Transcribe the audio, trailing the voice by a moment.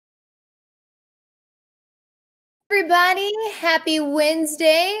Everybody, happy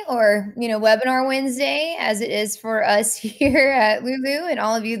Wednesday or, Webinar Wednesday as it is for us here at Lulu and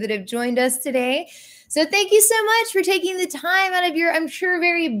all of you that have joined us today. So thank you so much for taking the time out of your, I'm sure,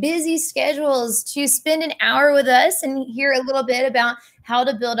 very busy schedules to spend an hour with us and hear a little bit about how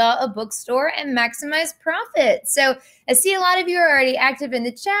to build out a bookstore and maximize profit. So I see a lot of you are already active in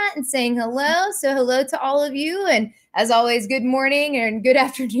the chat and saying hello. So hello to all of you. And as always, good morning and good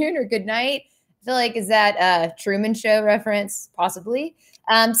afternoon or good night. I feel like, is that a Truman Show reference? Possibly.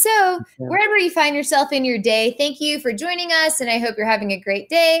 Wherever you find yourself in your day, thank you for joining us, and I hope you're having a great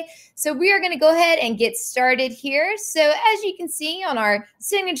day. So we are going to go ahead and get started here. So as you can see on our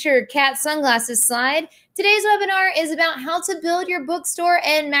signature cat sunglasses slide, today's webinar is about how to build your bookstore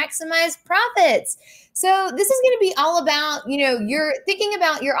and maximize profits. So this is going to be all about, you're thinking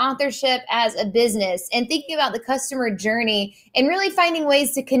about your authorship as a business and thinking about the customer journey and really finding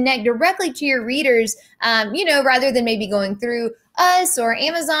ways to connect directly to your readers, rather than maybe going through us or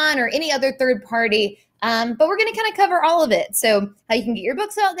Amazon or any other third party. But we're going to kind of cover all of it. So how you can get your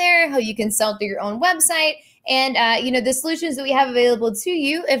books out there, how you can sell through your own website, and, the solutions that we have available to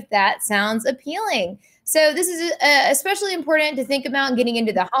you if that sounds appealing. So this is especially important to think about getting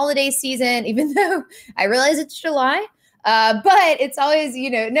into the holiday season, even though I realize it's July, but it's always,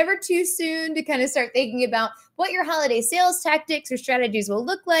 never too soon to kind of start thinking about what your holiday sales tactics or strategies will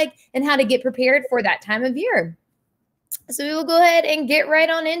look like and how to get prepared for that time of year. So we will go ahead and get right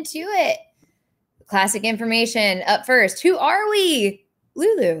on into it. Classic information up first. Who are we?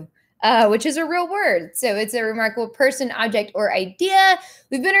 Lulu. Which is a real word. So it's a remarkable person, object, or idea.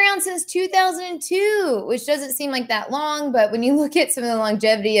 We've been around since 2002, which doesn't seem like that long, but when you look at some of the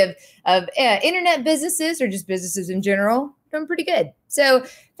longevity of internet businesses or just businesses in general, done pretty good. So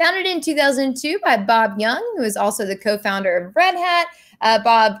founded in 2002 by Bob Young, who is also the co-founder of Red Hat.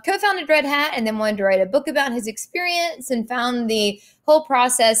 Bob co-founded Red Hat and then wanted to write a book about his experience and found the whole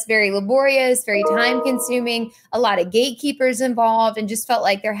process very laborious, very time-consuming, a lot of gatekeepers involved, and just felt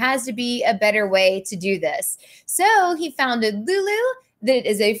like there has to be a better way to do this. So he founded Lulu. That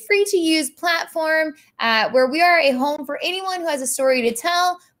is a free-to-use platform where we are a home for anyone who has a story to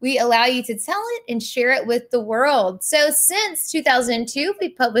tell. We allow you to tell it and share it with the world. So since 2002,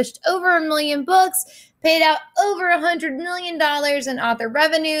 we've published over 1 million books, paid out over $100 million in author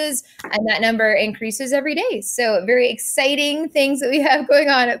revenues, and that number increases every day. So very exciting things that we have going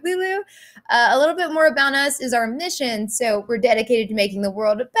on at Lulu. A little bit more about us is our mission. So we're dedicated to making the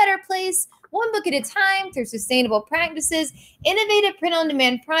world a better place, one book at a time through sustainable practices, innovative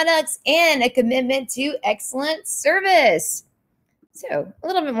print-on-demand products, and a commitment to excellent service. So a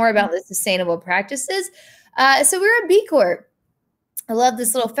little bit more about the sustainable practices. So we're a B Corp. I love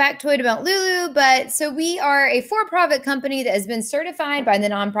this little factoid about Lulu, but so we are a for-profit company that has been certified by the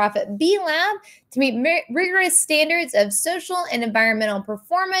nonprofit B Lab to meet rigorous standards of social and environmental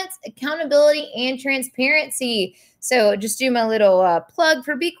performance, accountability, and transparency. So just do my little plug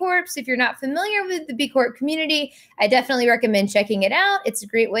for B Corps. If you're not familiar with the B Corp community, I definitely recommend checking it out. It's a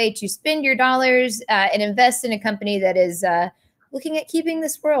great way to spend your dollars and invest in a company that is looking at keeping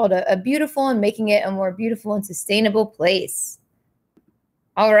this world a beautiful and making it a more beautiful and sustainable place.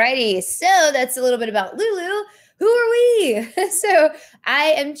 Alrighty, so that's a little bit about Lulu. Who are we? So I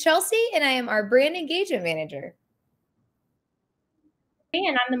am Chelsea, and I am our brand engagement manager. And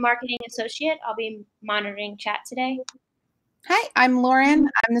I'm the marketing associate. I'll be monitoring chat today. Hi, I'm Lauren.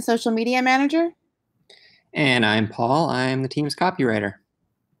 I'm the social media manager. And I'm Paul. I'm the team's copywriter.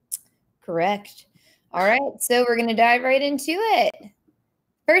 Correct. All right, so we're going to dive right into it.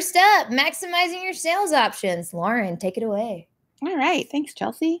 First up, maximizing your sales options. Lauren, take it away. All right. Thanks,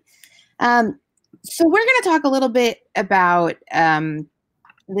 Chelsea. So we're going to talk a little bit about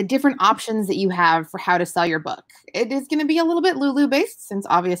the different options that you have for how to sell your book. It is going to be a little bit Lulu based, since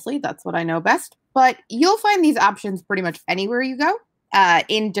obviously that's what I know best, but you'll find these options pretty much anywhere you go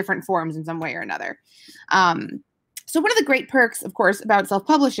in different forms in some way or another. So one of the great perks, of course, about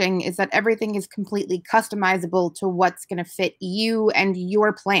self-publishing is that everything is completely customizable to what's going to fit you and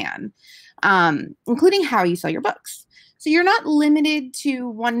your plan, including how you sell your books. So you're not limited to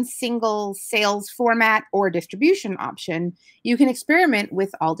one single sales format or distribution option. You can experiment with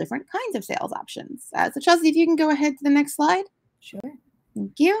all different kinds of sales options. So Chelsea, if you can go ahead to the next slide. Sure.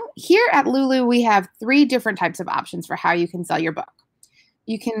 Thank you. Here at Lulu, we have 3 different types of options for how you can sell your book.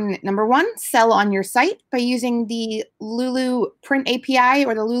 You can, number 1, sell on your site by using the Lulu Print API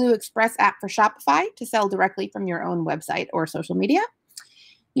or the Lulu Express app for Shopify to sell directly from your own website or social media.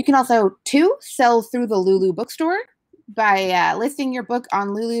 You can also, 2, sell through the Lulu Bookstore by listing your book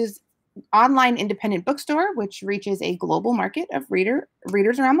on Lulu's online independent bookstore, which reaches a global market of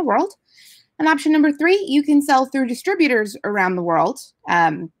readers around the world. And option number 3, you can sell through distributors around the world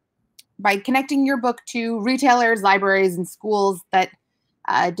by connecting your book to retailers, libraries, and schools that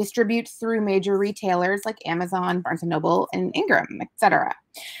distribute through major retailers like Amazon, Barnes & Noble, and Ingram, etc.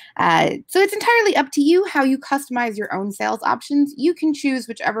 So it's entirely up to you how you customize your own sales options. You can choose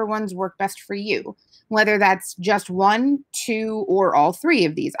whichever ones work best for you, whether that's just 1, 2, or all 3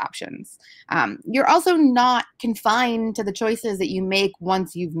 of these options. You're also not confined to the choices that you make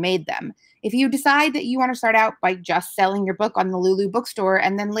once you've made them. If you decide that you want to start out by just selling your book on the Lulu Bookstore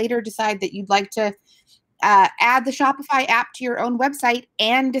and then later decide that you'd like to add the Shopify app to your own website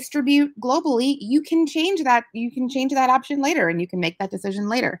and distribute globally, you can change that. You can change that option later, and you can make that decision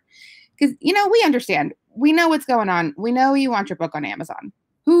later. Because, we understand. We know what's going on. We know you want your book on Amazon.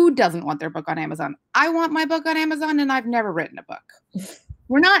 Who doesn't want their book on Amazon? I want my book on Amazon, and I've never written a book.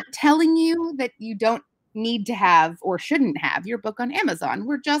 We're not telling you that you don't need to have or shouldn't have your book on Amazon.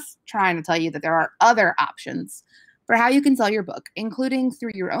 We're just trying to tell you that there are other options for how you can sell your book, including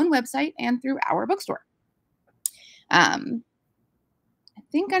through your own website and through our bookstore. I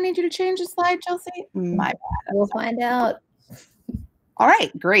think I need you to change the slide, Chelsea. My bad. We'll find out. All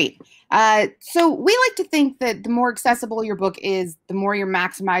right, great. So we like to think that the more accessible your book is, the more you're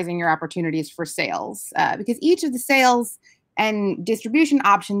maximizing your opportunities for sales, because each of the sales and distribution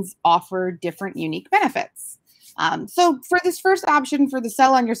options offer different unique benefits. So for this first option, for the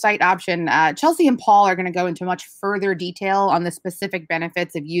sell on your site option, Chelsea and Paul are going to go into much further detail on the specific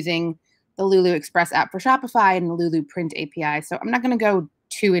benefits of using the Lulu Express app for Shopify and the Lulu Print API. So I'm not going to go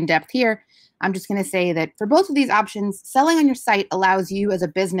too in depth here. I'm just going to say that for both of these options, selling on your site allows you as a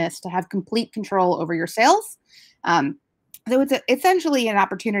business to have complete control over your sales. So it's essentially an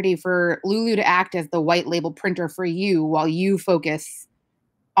opportunity for Lulu to act as the white label printer for you while you focus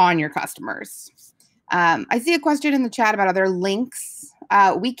on your customers. I see a question in the chat about other links.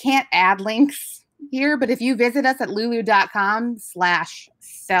 We can't add links here, but if you visit us at lulu.com/sell,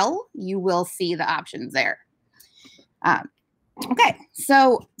 you will see the options there. Okay,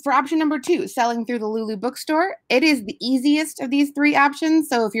 so for option number 2, selling through the Lulu Bookstore, it is the easiest of these 3 options.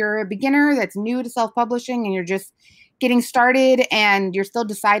 So if you're a beginner that's new to self-publishing and you're just getting started and you're still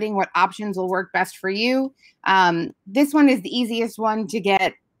deciding what options will work best for you, this one is the easiest one to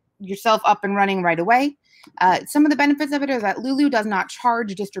get yourself up and running right away. Some of the benefits of it are that Lulu does not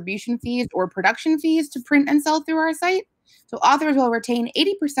charge distribution fees or production fees to print and sell through our site. So authors will retain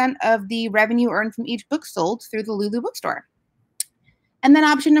 80% of the revenue earned from each book sold through the Lulu Bookstore. And then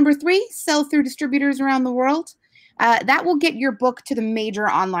option number 3, sell through distributors around the world. That will get your book to the major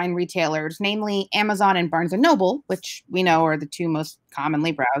online retailers, namely Amazon and Barnes & Noble, which we know are the 2 most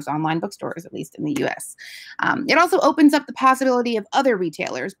commonly browsed online bookstores, at least in the US. It also opens up the possibility of other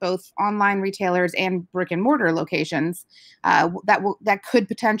retailers, both online retailers and brick and mortar locations that could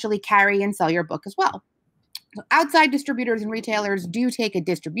potentially carry and sell your book as well. So outside distributors and retailers do take a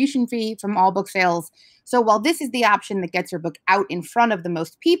distribution fee from all book sales. So while this is the option that gets your book out in front of the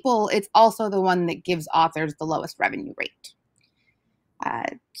most people, it's also the one that gives authors the lowest revenue rate.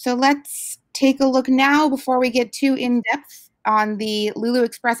 So let's take a look now before we get too in-depth on the Lulu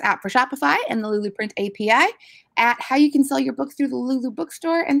Express app for Shopify and the Lulu Print API at how you can sell your book through the Lulu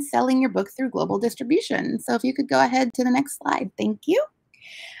Bookstore and selling your book through global distribution. So if you could go ahead to the next slide. Thank you.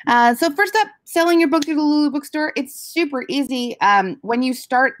 So first up, selling your book through the Lulu Bookstore, it's super easy. When you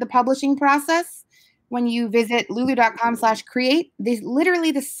start the publishing process, when you visit lulu.com/create,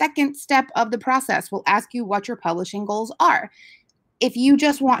 literally the second step of the process will ask you what your publishing goals are. If you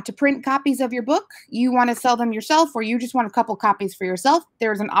just want to print copies of your book, you want to sell them yourself, or you just want a couple copies for yourself,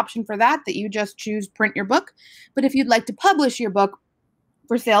 there's an option for that you just choose print your book. But if you'd like to publish your book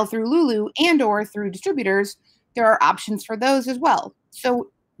for sale through Lulu and or through distributors, there are options for those as well.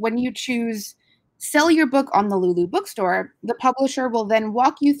 So when you choose sell your book on the Lulu Bookstore, the publisher will then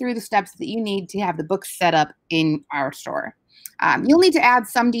walk you through the steps that you need to have the book set up in our store. You'll need to add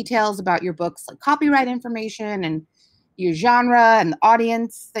some details about your books, like copyright information and your genre and the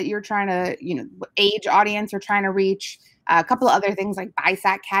audience that you're trying to, what age audience you're trying to reach. A couple of other things like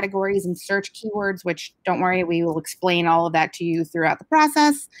BISAC categories and search keywords, which don't worry, we will explain all of that to you throughout the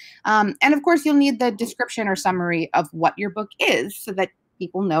process. And of course, you'll need the description or summary of what your book is so that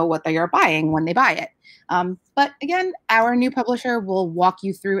people know what they are buying when they buy it. But again, our new publisher will walk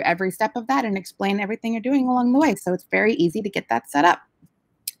you through every step of that and explain everything you're doing along the way. So it's very easy to get that set up.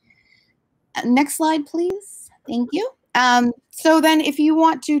 Next slide, please. Thank you. So then if you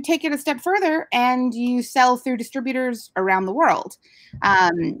want to take it a step further and you sell through distributors around the world,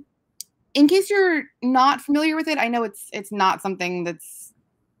 in case you're not familiar with it, I know it's not something that's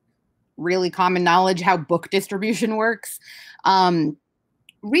really common knowledge how book distribution works.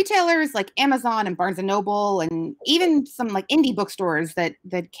 retailers like Amazon and Barnes and Noble, and even some like indie bookstores that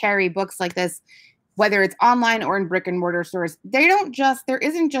carry books like this, whether it's online or in brick and mortar stores, there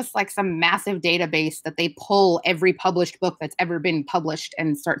isn't just like some massive database that they pull every published book that's ever been published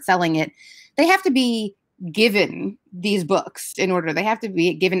and start selling it. They have to be given these books they have to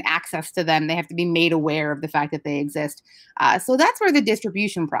be given access to them. They have to be made aware of the fact that they exist. So that's where the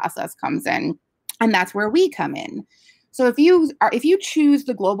distribution process comes in. And that's where we come in. So if you choose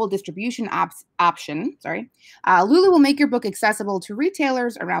the global distribution option, Lulu will make your book accessible to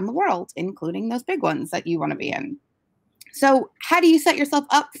retailers around the world, including those big ones that you want to be in. So how do you set yourself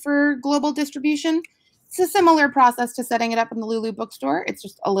up for global distribution? It's a similar process to setting it up in the Lulu bookstore. It's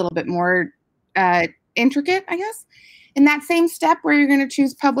just a little bit more intricate, I guess. In that same step where you're going to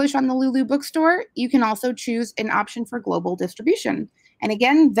choose publish on the Lulu bookstore, you can also choose an option for global distribution. And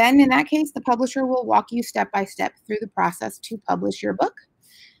again, then in that case, the publisher will walk you step by step through the process to publish your book.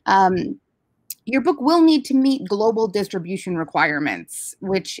 Your book will need to meet global distribution requirements,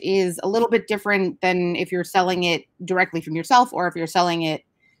 which is a little bit different than if you're selling it directly from yourself or if you're selling it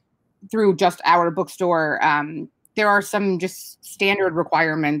through just our bookstore. There are some just standard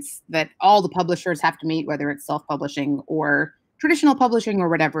requirements that all the publishers have to meet, whether it's self-publishing or traditional publishing or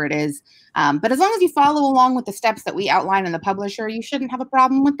whatever it is. But as long as you follow along with the steps that we outline in the publisher, you shouldn't have a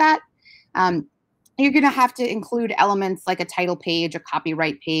problem with that. You're going to have to include elements like a title page, a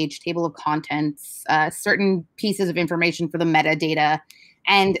copyright page, table of contents, certain pieces of information for the metadata,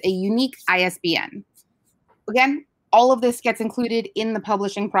 and a unique ISBN. Again, all of this gets included in the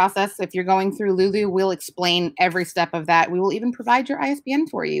publishing process. If you're going through Lulu, we'll explain every step of that. We will even provide your ISBN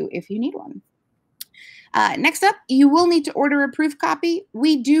for you if you need one. Next up, you will need to order a proof copy.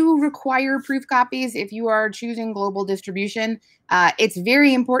 We do require proof copies if you are choosing global distribution. It's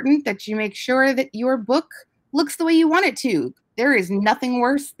very important that you make sure that your book looks the way you want it to. There is nothing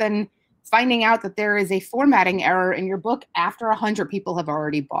worse than finding out that there is a formatting error in your book after 100 people have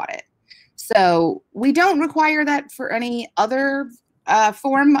already bought it. So we don't require that for any other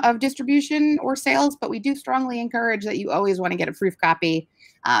form of distribution or sales, but we do strongly encourage that you always want to get a proof copy.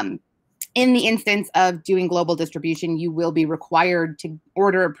 In the instance of doing global distribution, you will be required to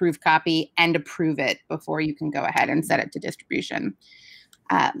order a proof copy and approve it before you can go ahead and set it to distribution.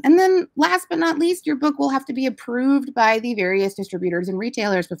 And then last but not least, your book will have to be approved by the various distributors and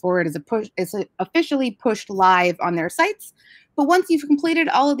retailers before it is officially pushed live on their sites. But once you've completed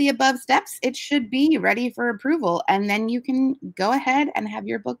all of the above steps, it should be ready for approval. And then you can go ahead and have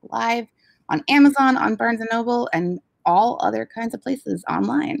your book live on Amazon, on Barnes & Noble, and all other kinds of places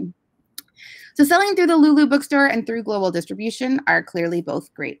online. So selling through the Lulu bookstore and through global distribution are clearly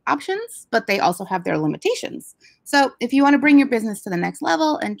both great options, but they also have their limitations. So if you want to bring your business to the next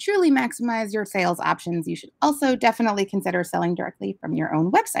level and truly maximize your sales options, you should also definitely consider selling directly from your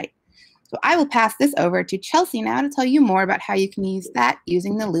own website. So I will pass this over to Chelsea now to tell you more about how you can use that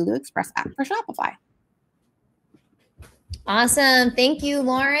using the Lulu Express app for Shopify. Awesome. Thank you,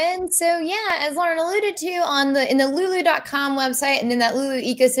 Lauren. So yeah, as Lauren alluded to in the lulu.com website and in that Lulu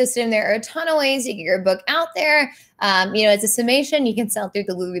ecosystem, there are a ton of ways to get your book out there. As a summation, you can sell through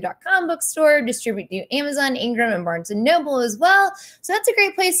the lulu.com bookstore, distribute through Amazon, Ingram, and Barnes & Noble as well. So that's a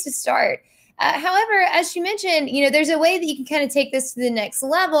great place to start. However, as she mentioned, there's a way that you can kind of take this to the next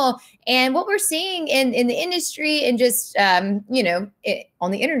level. And what we're seeing in the industry and just, on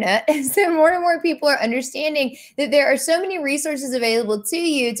the internet is that more and more people are understanding that there are so many resources available to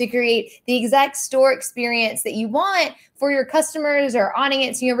you to create the exact store experience that you want for your customers or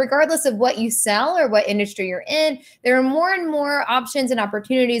audience, regardless of what you sell or what industry you're in. There are more and more options and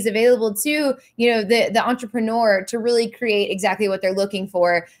opportunities available to, the entrepreneur to really create exactly what they're looking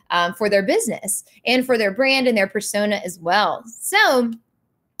for their business and for their brand and their persona as well. So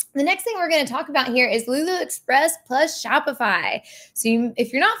the next thing we're going to talk about here is Lulu Express plus Shopify. So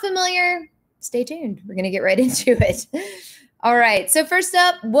if you're not familiar, stay tuned. We're going to get right into it. All right. So first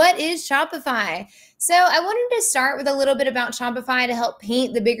up, what is Shopify? So I wanted to start with a little bit about Shopify to help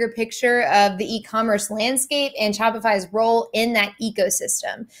paint the bigger picture of the e-commerce landscape and Shopify's role in that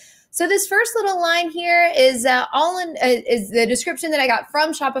ecosystem. So this first little line here is is the description that I got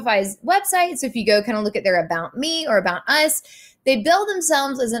from Shopify's website. So if you go kind of look at their About Me or About Us, they build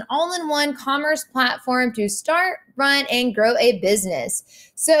themselves as an all-in-one commerce platform to start, run, and grow a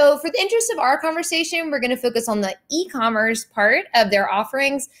business. So for the interest of our conversation, we're going to focus on the e-commerce part of their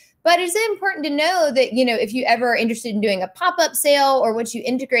offerings. But it's important to know that, if you ever are interested in doing a pop-up sale or once you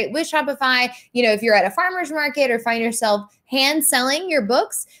integrate with Shopify, if you're at a farmer's market or find yourself hand selling your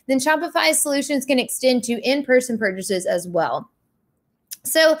books, then Shopify solutions can extend to in-person purchases as well.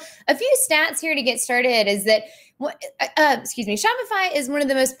 So a few stats here to get started is that, Shopify is one of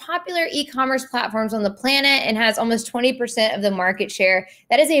the most popular e-commerce platforms on the planet and has almost 20% of the market share.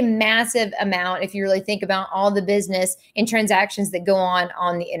 That is a massive amount if you really think about all the business and transactions that go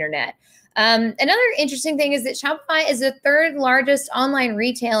on the internet. Another interesting thing is that Shopify is the third largest online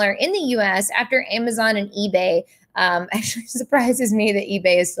retailer in the US after Amazon and eBay. Actually surprises me that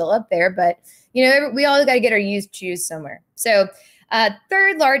eBay is still up there, but we all got to get our used shoes somewhere. So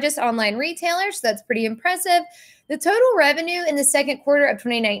third largest online retailer, so that's pretty impressive. The total revenue in the second quarter of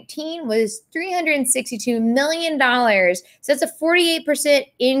 2019 was $362 million. So that's a 48%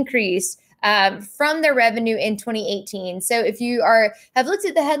 increase from their revenue in 2018. So if you have looked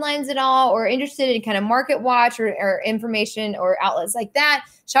at the headlines at all or interested in kind of market watch or information or outlets like that,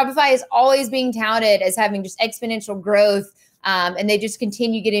 Shopify is always being touted as having just exponential growth, and they just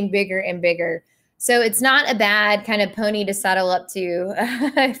continue getting bigger and bigger. So it's not a bad kind of pony to saddle up to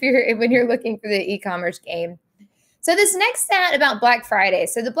when you're looking for the e-commerce game. So this next stat about Black Friday.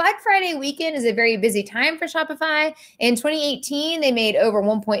 So the Black Friday weekend is a very busy time for Shopify. In 2018, they made over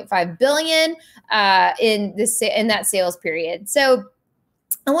 $1.5 billion in that sales period. So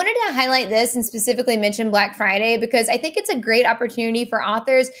I wanted to highlight this and specifically mention Black Friday because I think it's a great opportunity for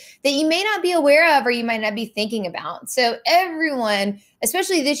authors that you may not be aware of or you might not be thinking about. So everyone,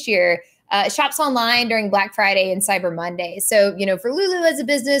 especially this year, shops online during Black Friday and Cyber Monday. So, for Lulu as a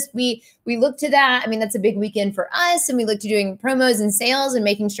business, we look to that. I mean, that's a big weekend for us, and we look to doing promos and sales and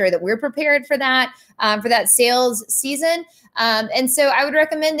making sure that we're prepared for that sales season. And so I would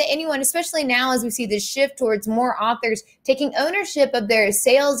recommend that anyone, especially now as we see this shift towards more authors taking ownership of their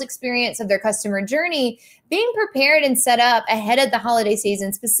sales experience, of their customer journey, being prepared and set up ahead of the holiday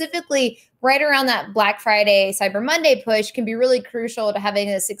season, specifically right around that Black Friday, Cyber Monday push, can be really crucial to having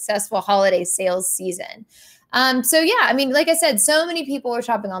a successful holiday sales season. Like I said, so many people are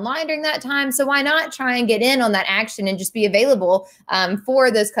shopping online during that time. So why not try and get in on that action and just be available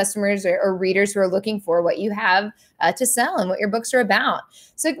for those customers or readers who are looking for what you have to sell and what your books are about.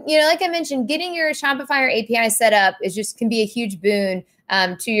 So, like I mentioned, getting your Shopify or API set up can be a huge boon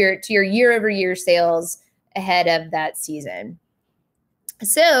to your year-over-year sales ahead of that season.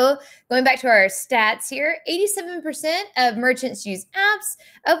 So going back to our stats here, 87% of merchants use apps,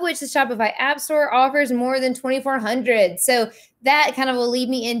 of which the Shopify App Store offers more than 2,400. So that kind of will lead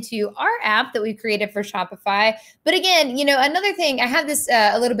me into our app that we created for Shopify. But again, another thing, I have this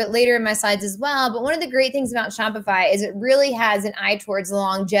a little bit later in my slides as well, but one of the great things about Shopify is it really has an eye towards the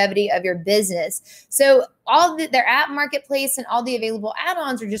longevity of your business. So their app marketplace and all the available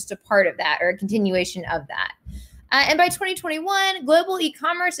add-ons are just a part of that or a continuation of that. And by 2021, global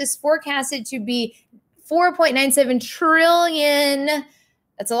e-commerce is forecasted to be 4.97 trillion.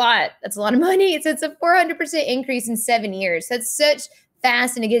 That's a lot. That's a lot of money. It's a 400% increase in 7 years. That's such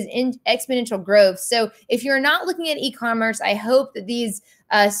fast and it gives exponential growth. So if you're not looking at e-commerce, I hope that these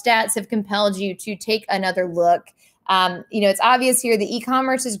stats have compelled you to take another look. It's obvious here that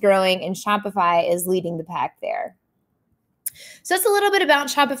e-commerce is growing and Shopify is leading the pack there. So that's a little bit about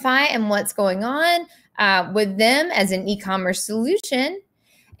Shopify and what's going on with them as an e-commerce solution.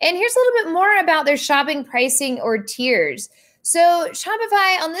 And here's a little bit more about their shopping pricing or tiers. So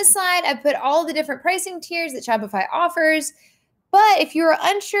Shopify, on this slide, I put all the different pricing tiers that Shopify offers. But if you're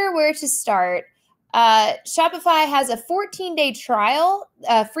unsure where to start, Shopify has a 14-day trial,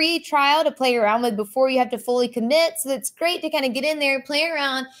 free trial to play around with before you have to fully commit. So it's great to kind of get in there, play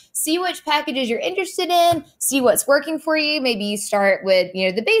around, see which packages you're interested in, see what's working for you. Maybe you start with,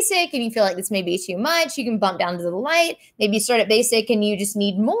 the basic and you feel like this may be too much. You can bump down to the light. Maybe you start at basic and you just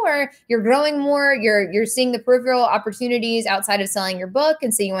need more. You're growing more. You're seeing the peripheral opportunities outside of selling your book.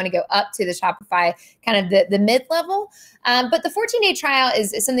 And so you want to go up to the Shopify kind of the mid level. But the 14-day trial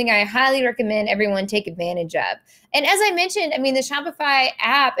is something I highly recommend everyone take advantage of. And as I mentioned, the Shopify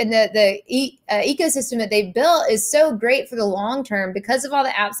app and the ecosystem that they built is so great for the long term because of all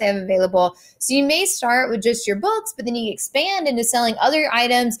the apps they have available. So you may start with just your books, but then you expand into selling other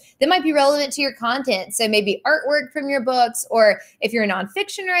items that might be relevant to your content. So maybe artwork from your books, or if you're a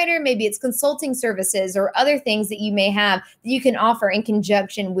nonfiction writer, maybe it's consulting services or other things that you may have that you can offer in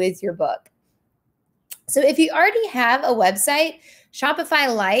conjunction with your book. So if you already have a website,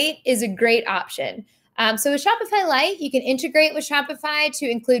 Shopify Lite is a great option. So with Shopify Lite, you can integrate with Shopify to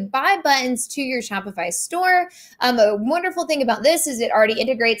include buy buttons to your Shopify store. A wonderful thing about this is it already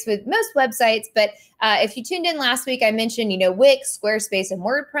integrates with most websites, but if you tuned in last week, I mentioned, Wix, Squarespace, and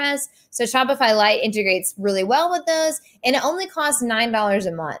WordPress. So Shopify Lite integrates really well with those, and it only costs $9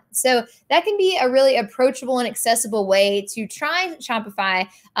 a month. So that can be a really approachable and accessible way to try Shopify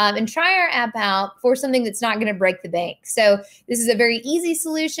and try our app out for something that's not going to break the bank. So this is a very easy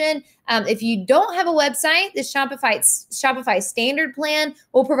solution. If you don't have a website, the Shopify standard plan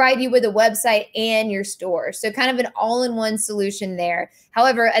will provide you with a website and your store. So kind of an all-in-one solution there.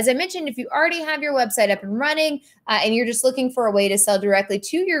 However, as I mentioned, if you already have your website up and running and you're just looking for a way to sell directly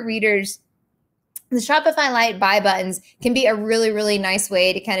to your readers, the Shopify Lite buy buttons can be a really, really nice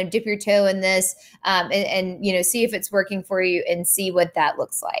way to kind of dip your toe in this and see if it's working for you and see what that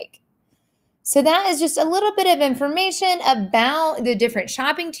looks like. So that is just a little bit of information about the different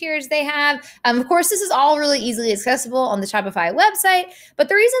shopping tiers they have. Of course, this is all really easily accessible on the Shopify website, but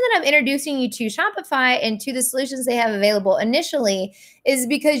the reason that I'm introducing you to Shopify and to the solutions they have available initially is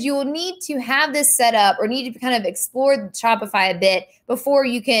because you will need to have this set up or need to kind of explore Shopify a bit before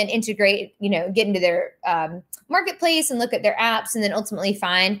you can integrate, get into their marketplace and look at their apps and then ultimately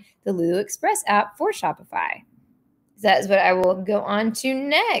find the Lulu Express app for Shopify. That is what I will go on to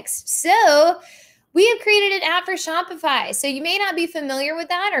next. So we have created an app for Shopify. So you may not be familiar with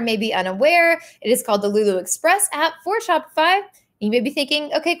that or maybe unaware. It is called the Lulu Express app for Shopify. You may be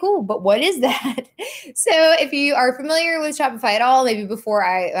thinking, okay, cool, but what is that? So if you are familiar with Shopify at all, maybe before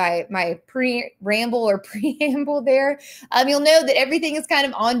my preamble there, you'll know that everything is kind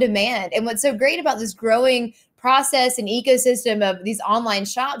of on demand. And what's so great about this growing process and ecosystem of these online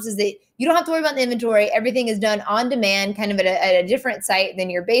shops is that you don't have to worry about the inventory. Everything is done on demand, kind of at a different site than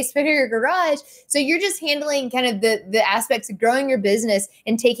your basement or your garage. So you're just handling kind of the aspects of growing your business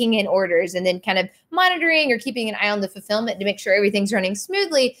and taking in orders and then kind of monitoring or keeping an eye on the fulfillment to make sure everything's running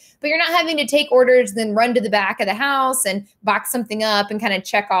smoothly. But you're not having to take orders, then run to the back of the house and box something up and kind of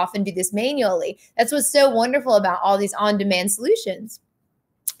check off and do this manually. That's what's so wonderful about all these on-demand solutions.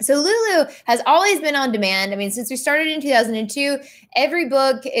 So Lulu has always been on demand. I mean, since we started in 2002, every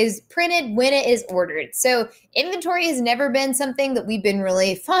book is printed when it is ordered. So inventory has never been something that we've been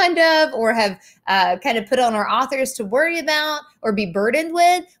really fond of or have kind of put on our authors to worry about or be burdened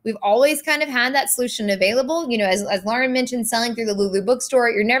with. We've always kind of had that solution available. As Lauren mentioned, selling through the Lulu Bookstore,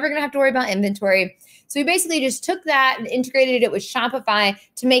 you're never going to have to worry about inventory. So we basically just took that and integrated it with Shopify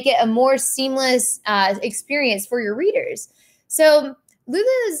to make it a more seamless experience for your readers. So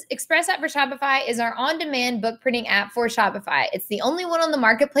Lulu's Express app for Shopify is our on-demand book printing app for Shopify. It's the only one on the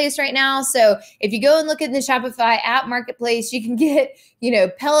marketplace right now. So if you go and look at the Shopify app marketplace, you can get,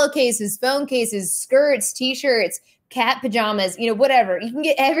 pillowcases, phone cases, skirts, t-shirts, cat pajamas, whatever. You can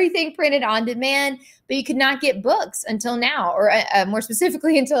get everything printed on demand, but you could not get books until now, or more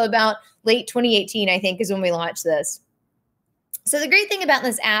specifically until about late 2018, I think, is when we launched this. So the great thing about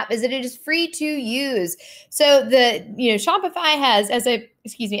this app is that it is free to use. So Shopify has, as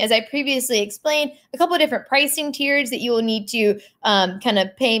I previously explained, a couple of different pricing tiers that you will need to kind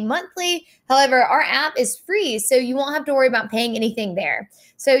of pay monthly. However, our app is free, so you won't have to worry about paying anything there.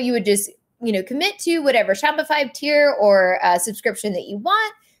 So you would just, commit to whatever Shopify tier or subscription that you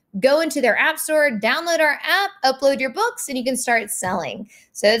want. Go into their app store, download our app, upload your books, and you can start selling.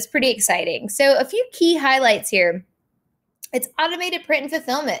 So it's pretty exciting. So a few key highlights here. It's automated print and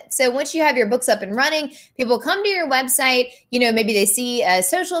fulfillment. So once you have your books up and running, people come to your website, maybe they see a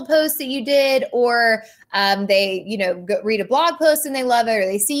social post that you did, or they, read a blog post and they love it, or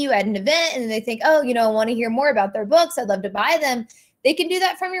they see you at an event and they think, oh, I want to hear more about their books. I'd love to buy them. They can do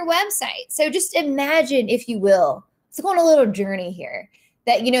that from your website. So just imagine, if you will, let's go on a little journey here,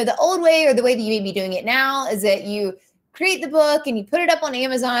 that, the old way or the way that you may be doing it now is that you create the book and you put it up on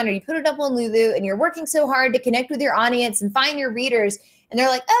Amazon or you put it up on Lulu and you're working so hard to connect with your audience and find your readers. And they're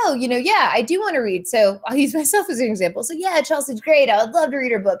like, oh, yeah, I do want to read. So I'll use myself as an example. So yeah, Chelsea's great. I would love to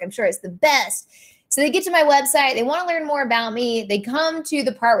read her book. I'm sure it's the best. So they get to my website. They want to learn more about me. They come to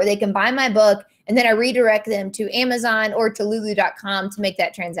the part where they can buy my book. And then I redirect them to Amazon or to lulu.com to make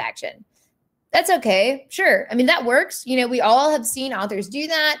that transaction. That's okay. Sure. I mean, that works. We all have seen authors do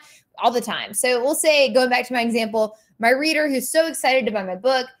that all the time. So we'll say, going back to my example, my reader who's so excited to buy my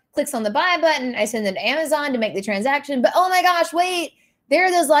book clicks on the buy button. I send them to Amazon to make the transaction. But oh my gosh, wait, there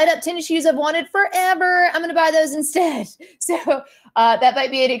are those light up tennis shoes I've wanted forever. I'm going to buy those instead. So that might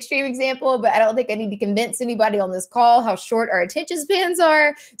be an extreme example, but I don't think I need to convince anybody on this call how short our attention spans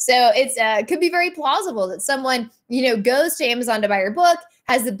are. So it's could be very plausible that someone, goes to Amazon to buy your book,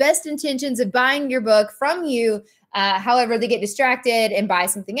 has the best intentions of buying your book from you. However, they get distracted and buy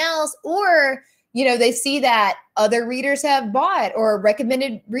something else, or they see that other readers have bought or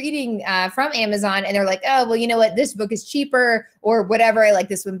recommended reading from Amazon, and they're like, oh, well, you know what? This book is cheaper or whatever. I like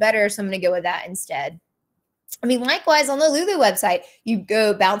this one better, so I'm going to go with that instead. I mean, likewise, on the Lulu website, you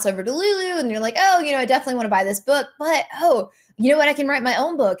go bounce over to Lulu and you're like, oh, I definitely want to buy this book, but you know what? I can write my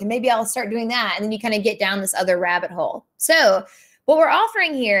own book and maybe I'll start doing that. And then you kind of get down this other rabbit hole. So what we're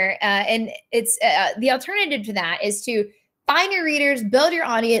offering here, and it's the alternative to that, is to find your readers, build your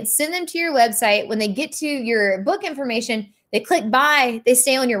audience, send them to your website. When they get to your book information, they click buy, they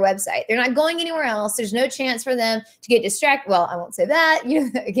stay on your website. They're not going anywhere else. There's no chance for them to get distracted. Well, I won't say that,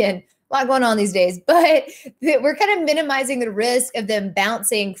 again, a lot going on these days, but we're kind of minimizing the risk of them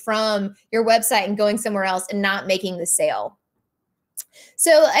bouncing from your website and going somewhere else and not making the sale.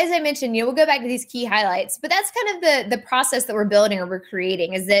 So as I mentioned, we'll go back to these key highlights, but that's kind of the process that we're building or we're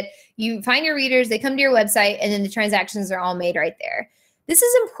creating, is that you find your readers, they come to your website, and then the transactions are all made right there. This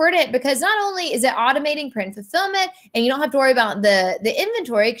is important because not only is it automating print fulfillment, and you don't have to worry about the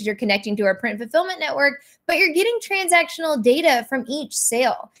inventory because you're connecting to our print fulfillment network, but you're getting transactional data from each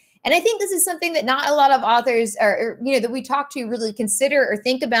sale. And I think this is something that not a lot of authors that we talk to really consider or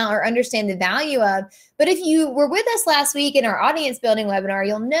think about or understand the value of. But if you were with us last week in our audience building webinar,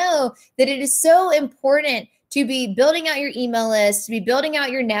 you'll know that it is so important to be building out your email list, to be building out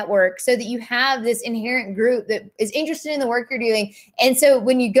your network so that you have this inherent group that is interested in the work you're doing. And so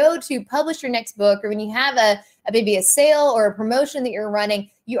when you go to publish your next book, or when you have maybe a sale or a promotion that you're running,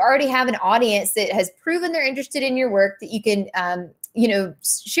 you already have an audience that has proven they're interested in your work that you can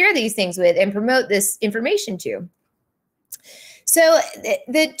share these things with and promote this information to. So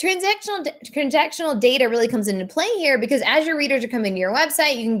the transactional data really comes into play here, because as your readers are coming to your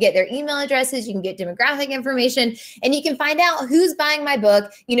website, you can get their email addresses, you can get demographic information, and you can find out who's buying my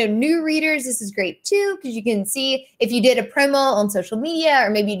book. New readers, this is great too, because you can see if you did a promo on social media, or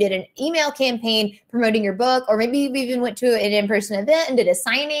maybe you did an email campaign promoting your book, or maybe you even went to an in-person event and did a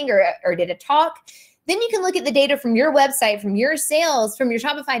signing or did a talk. Then you can look at the data from your website, from your sales, from your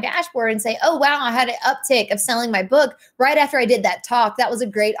Shopify dashboard, and say, oh, wow, I had an uptick of selling my book right after I did that talk. That was a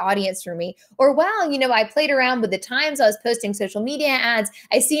great audience for me. Or, wow, I played around with the times I was posting social media ads.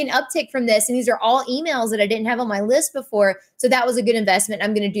 I see an uptick from this, and these are all emails that I didn't have on my list before. So that was a good investment.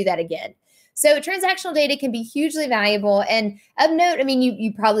 I'm going to do that again. So transactional data can be hugely valuable. And of note,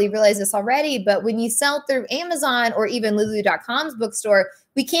 you probably realize this already, but when you sell through Amazon or even Lulu.com's bookstore,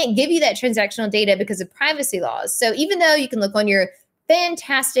 we can't give you that transactional data because of privacy laws. So even though you can look on your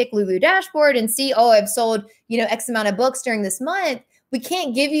fantastic Lulu dashboard and see, oh, I've sold, X amount of books during this month, we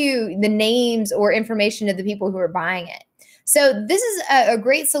can't give you the names or information of the people who are buying it. So this is a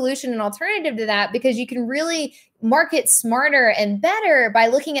great solution and alternative to that, because you can really market smarter and better by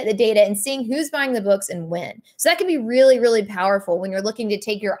looking at the data and seeing who's buying the books and when. So that can be really, really powerful when you're looking to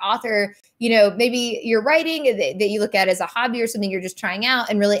take your author, maybe you're writing that you look at as a hobby or something you're just trying out,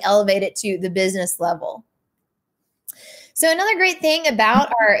 and really elevate it to the business level. So another great thing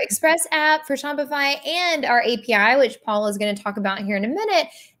about our Express app for Shopify and our API, which Paul is going to talk about here in a minute,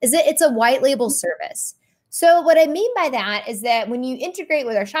 is that it's a white label service. So what I mean by that is that when you integrate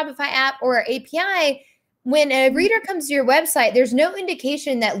with our Shopify app or our API, when a reader comes to your website, there's no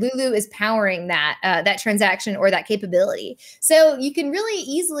indication that Lulu is powering that transaction or that capability. So you can really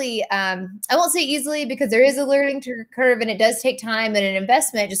easily, I won't say easily because there is a learning curve and it does take time and an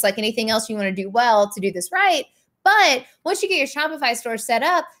investment, just like anything else you want to do well to do this right. But once you get your Shopify store set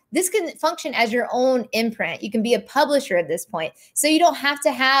up, this can function as your own imprint. You can be a publisher at this point. So you don't have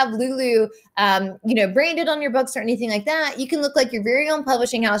to have Lulu, branded on your books or anything like that. You can look like your very own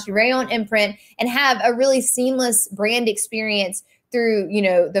publishing house, your very own imprint, and have a really seamless brand experience through,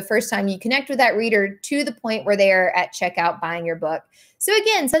 the first time you connect with that reader to the point where they are at checkout buying your book. So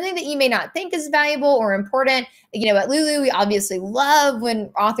again, something that you may not think is valuable or important. At Lulu, we obviously love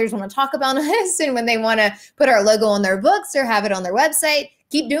when authors want to talk about us and when they want to put our logo on their books or have it on their website.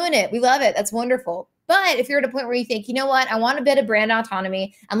 Keep doing it. We love it. That's wonderful. But if you're at a point where you think, you know what, I want a bit of brand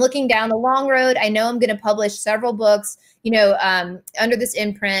autonomy. I'm looking down the long road. I know I'm going to publish several books, under this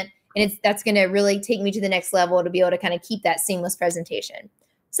imprint, and that's going to really take me to the next level to be able to kind of keep that seamless presentation.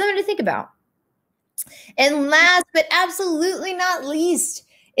 Something to think about. And last but absolutely not least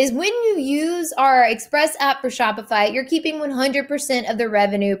is when you use our Express app for Shopify, you're keeping 100% of the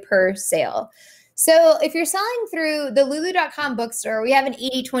revenue per sale. So if you're selling through the Lulu.com bookstore, we have an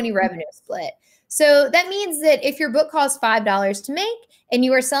 80-20 revenue split. So that means that if your book costs $5 to make and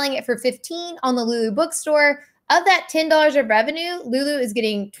you are selling it for $15 on the Lulu bookstore, of that $10 of revenue, Lulu is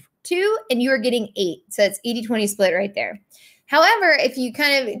getting $2 and you are getting $8. So it's 80-20 split right there. However, if you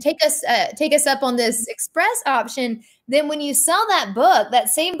kind of take us up on this express option, then when you sell that book, that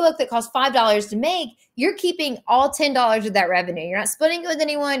same book that costs $5 to make, you're keeping all $10 of that revenue. You're not splitting it with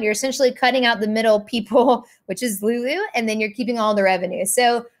anyone. You're essentially cutting out the middle people, which is Lulu, and then you're keeping all the revenue.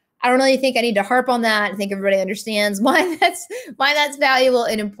 So I don't really think I need to harp on that. I think everybody understands why that's valuable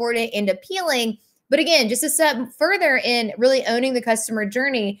and important and appealing. But again, just a step further in really owning the customer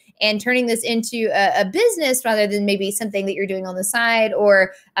journey and turning this into a business rather than maybe something that you're doing on the side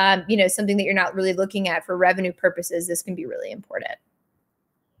or, something that you're not really looking at for revenue purposes. This can be really important.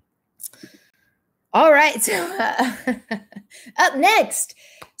 All right. So up next.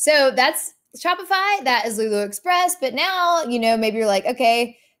 So that's Shopify. That is Lulu Express. But now, maybe you're like,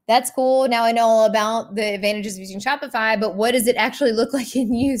 okay, that's cool. Now I know all about the advantages of using Shopify, but what does it actually look like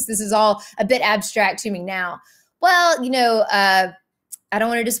in use? This is all a bit abstract to me now. Well, I don't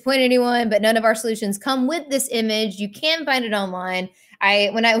want to disappoint anyone, but none of our solutions come with this image. You can find it online.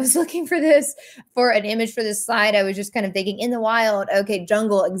 When I was looking for an image for this slide, I was just kind of thinking in the wild, okay,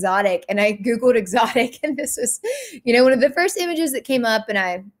 jungle, exotic. And I Googled exotic, and this was, one of the first images that came up,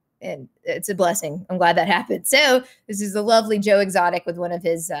 and it's a blessing. I'm glad that happened. So this is the lovely Joe Exotic with one of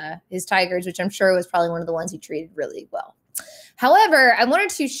his tigers, which I'm sure was probably one of the ones he treated really well. However, I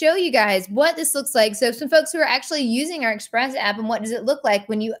wanted to show you guys what this looks like. So some folks who are actually using our Express app, and what does it look like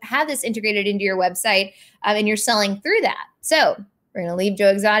when you have this integrated into your website and you're selling through that. So we're going to leave Joe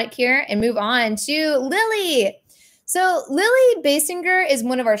Exotic here and move on to Lily. So Lily Basinger is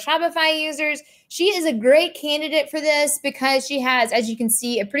one of our Shopify users. She is a great candidate for this because she has, as you can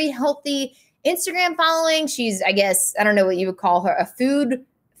see, a pretty healthy Instagram following. She's, I guess, I don't know what you would call her, a food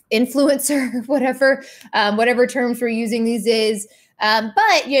influencer, whatever terms we're using these days.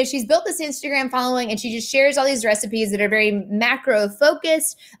 But she's built this Instagram following, and she just shares all these recipes that are very macro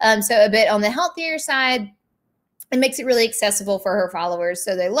focused. So a bit on the healthier side. It makes it really accessible for her followers.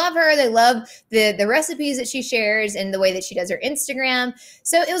 So they love her. They love the recipes that she shares and the way that she does her Instagram.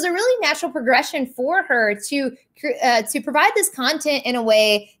 So it was a really natural progression for her to provide this content in a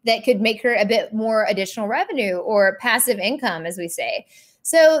way that could make her a bit more additional revenue or passive income, as we say.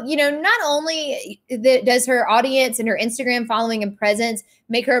 So, not only does her audience and her Instagram following and presence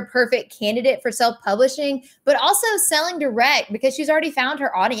make her a perfect candidate for self-publishing, but also selling direct because she's already found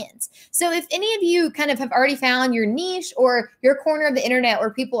her audience. So if any of you kind of have already found your niche or your corner of the internet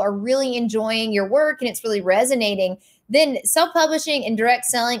where people are really enjoying your work and it's really resonating, then self-publishing and direct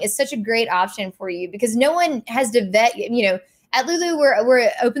selling is such a great option for you because no one has to vet, at Lulu, we're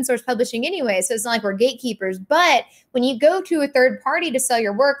open source publishing anyway, so it's not like we're gatekeepers. But when you go to a third party to sell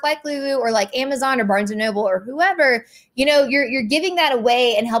your work, like Lulu or like Amazon or Barnes & Noble or whoever, you're giving that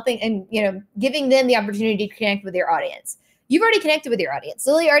away and helping and giving them the opportunity to connect with your audience. You've already connected with your audience.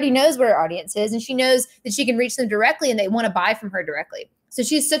 Lily already knows what her audience is, and she knows that she can reach them directly and they want to buy from her directly. So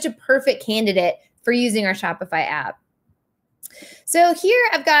she's such a perfect candidate for using our Shopify app. So here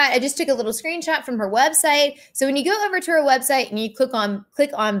I just took a little screenshot from her website. So when you go over to her website and you click on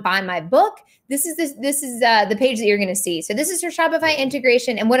buy my book, this is the page that you're going to see. So this is her Shopify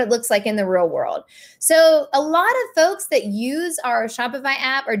integration and what it looks like in the real world. So a lot of folks that use our Shopify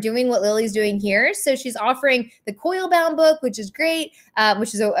app are doing what Lily's doing here. So she's offering the coil bound book, which is great,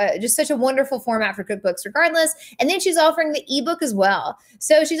 which is just such a wonderful format for cookbooks regardless. And then she's offering the ebook as well.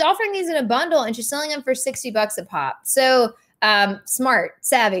 So she's offering these in a bundle and she's selling them for $60 a pop. So smart,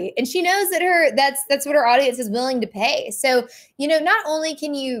 savvy, and she knows that that's what her audience is willing to pay. So, not only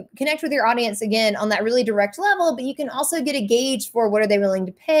can you connect with your audience again on that really direct level, but you can also get a gauge for what are they willing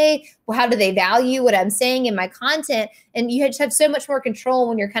to pay? Well, how do they value what I'm saying in my content? And you just have so much more control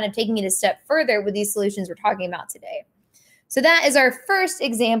when you're kind of taking it a step further with these solutions we're talking about today. So that is our first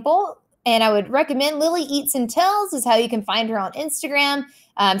example. And I would recommend Lily Eats and Tells is how you can find her on Instagram.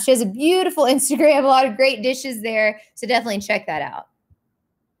 She has a beautiful Instagram, a lot of great dishes there. So definitely check that out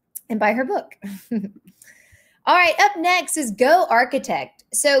and buy her book. All right, up next is Go Architect.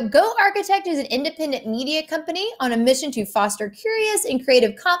 So Go Architect is an independent media company on a mission to foster curious and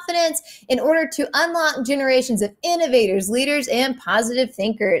creative confidence in order to unlock generations of innovators, leaders, and positive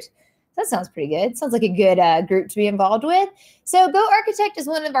thinkers. That sounds pretty good. Sounds like a good group to be involved with. So Go Architect is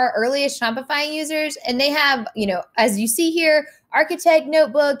one of our earliest Shopify users, and they have, as you see here, architect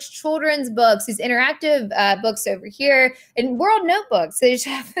notebooks, children's books, these interactive books over here, and world notebooks. So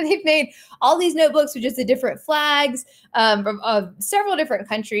they've made all these notebooks with just the different flags of several different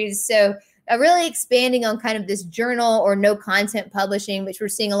countries. So really expanding on kind of this journal or no content publishing, which we're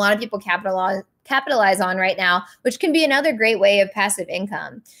seeing a lot of people capitalize on right now, which can be another great way of passive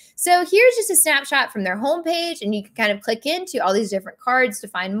income. So here's just a snapshot from their homepage, and you can kind of click into all these different cards to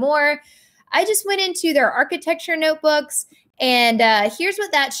find more. I just went into their architecture notebooks, And here's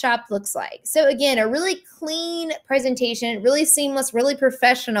what that shop looks like. So again, a really clean presentation, really seamless, really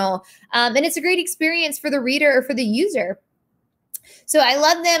professional. And it's a great experience for the reader or for the user. So I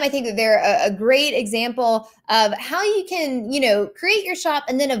love them. I think that they're a great example of how you can, create your shop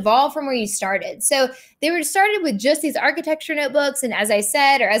and then evolve from where you started. So they were started with just these architecture notebooks. And as I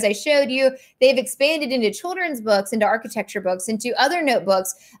said, or as I showed you, they've expanded into children's books, into architecture books, into other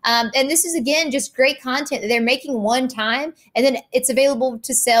notebooks. And this is, again, just great content that they're making one time, and then it's available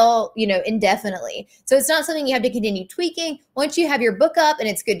to sell, indefinitely. So it's not something you have to continue tweaking. Once you have your book up and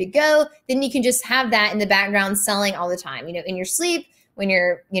it's good to go, then you can just have that in the background selling all the time, in your sleep, when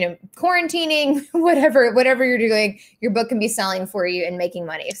you're, quarantining, whatever you're doing, your book can be selling for you and making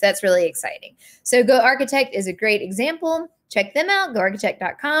money. So that's really exciting. So Go Architect is a great example. Check them out,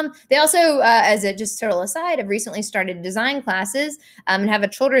 goarchitect.com. They also, as a just total aside, have recently started design classes and have a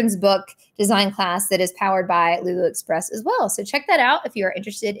children's book design class that is powered by Lulu Express as well. So check that out if you are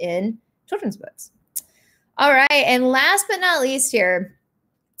interested in children's books. All right, and last but not least here,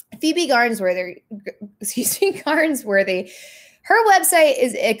 Phoebe Garnsworthy, her website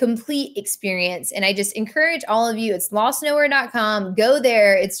is a complete experience, and I just encourage all of you. It's lostnowhere.com. Go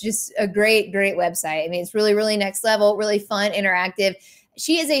there. It's just a great, great website. I mean, it's really, really next level, really fun, interactive.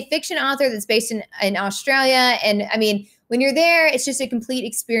 She is a fiction author that's based in Australia, and I mean, when you're there, it's just a complete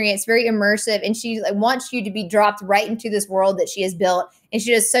experience, very immersive, and she wants you to be dropped right into this world that she has built, and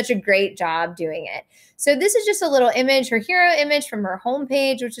she does such a great job doing it. So this is just a little image, her hero image from her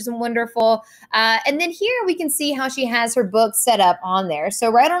homepage, which is wonderful. And then here we can see how she has her book set up on there.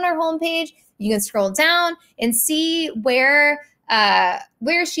 So right on her homepage, you can scroll down and see where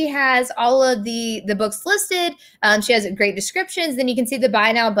she has all of the books listed. She has great descriptions. Then you can see the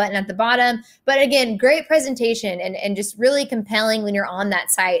buy now button at the bottom. But again, great presentation and just really compelling when you're on that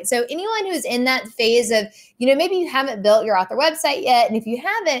site. So anyone who's in that phase of, maybe you haven't built your author website yet, and if you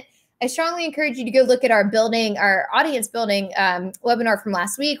haven't, I strongly encourage you to go look at our audience building webinar from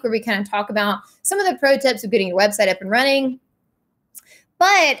last week, where we kind of talk about some of the pro tips of getting your website up and running.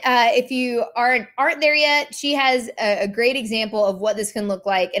 But if you aren't there yet, she has a great example of what this can look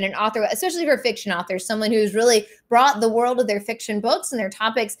like in an author, especially for fiction authors, someone who's really brought the world of their fiction books and their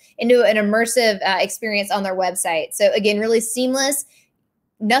topics into an immersive experience on their website. So again, really seamless.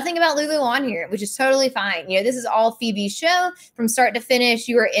 Nothing about Lulu on here, which is totally fine. This is all Phoebe's show from start to finish.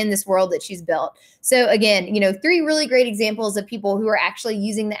 You are in this world that she's built. So again, 3 really great examples of people who are actually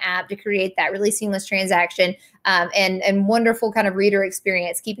using the app to create that really seamless transaction and wonderful kind of reader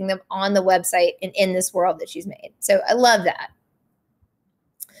experience, keeping them on the website and in this world that she's made. So I love that.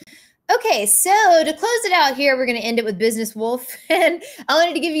 Okay, so to close it out here, we're going to end it with Business Wolf. And I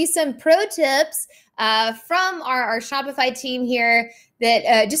wanted to give you some pro tips from our Shopify team here,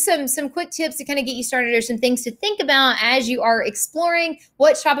 that just some quick tips to kind of get you started, or some things to think about as you are exploring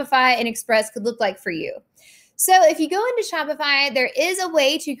what Shopify and Express could look like for you. So if you go into Shopify, there is a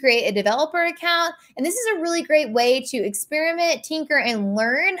way to create a developer account. And this is a really great way to experiment, tinker, and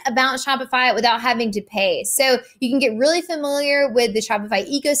learn about Shopify without having to pay. So you can get really familiar with the Shopify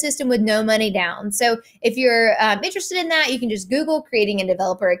ecosystem with no money down. So if you're interested in that, you can just Google creating a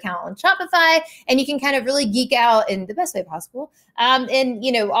developer account on Shopify, and you can kind of really geek out in the best way possible. And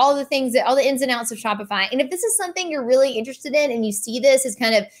all the things, all the ins and outs of Shopify. And if this is something you're really interested in, and you see this as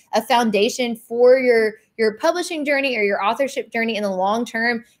kind of a foundation for your publishing journey or your authorship journey in the long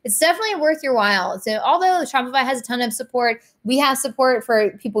term, it's definitely worth your while. So although Shopify has a ton of support, we have support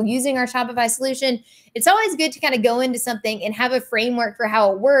for people using our Shopify solution. It's always good to kind of go into something and have a framework for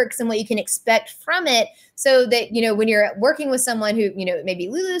how it works and what you can expect from it, so that, when you're working with someone who, maybe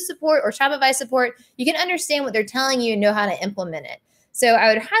Lulu support or Shopify support, you can understand what they're telling you and know how to implement it. So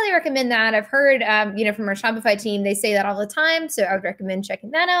I would highly recommend that. I've heard, from our Shopify team, they say that all the time. So I would recommend checking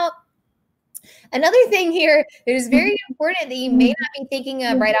that out. Another thing here that is very important that you may not be thinking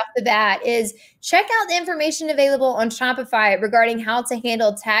of right off the bat is check out the information available on Shopify regarding how to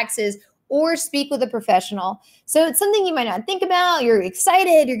handle taxes or speak with a professional. So it's something you might not think about. You're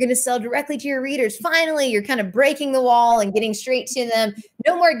excited. You're going to sell directly to your readers. Finally, you're kind of breaking the wall and getting straight to them.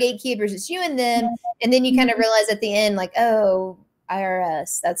 No more gatekeepers. It's you and them. And then you kind of realize at the end, like, oh,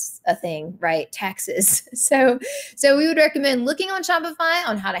 IRS, that's a thing, right? Taxes. So we would recommend looking on Shopify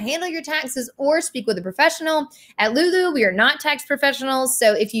on how to handle your taxes or speak with a professional. At Lulu, we are not tax professionals.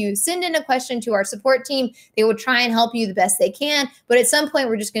 So if you send in a question to our support team, they will try and help you the best they can. But at some point,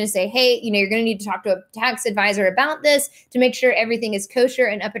 we're just going to say, hey, you're going to need to talk to a tax advisor about this to make sure everything is kosher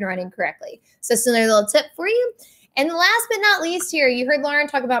and up and running correctly. So it's another little tip for you. And last but not least here, you heard Lauren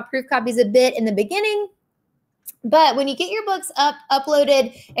talk about proof copies a bit in the beginning. But when you get your books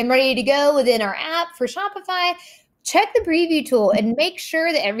uploaded and ready to go within our app for Shopify, check the preview tool and make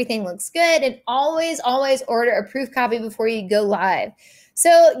sure that everything looks good, and always order a proof copy before you go live.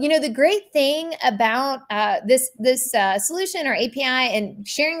 So, the great thing about this solution or API and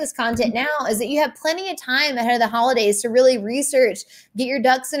sharing this content now is that you have plenty of time ahead of the holidays to really research, get your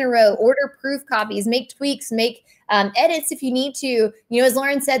ducks in a row, order proof copies, make tweaks, make edits if you need to. As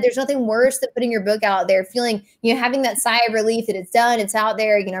Lauren said, there's nothing worse than putting your book out there, feeling, having that sigh of relief that it's done, it's out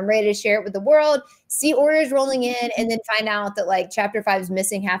there, I'm ready to share it with the world, see orders rolling in, and then find out that like chapter 5 is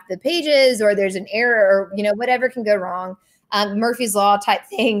missing half the pages, or there's an error, or, whatever can go wrong. Murphy's Law type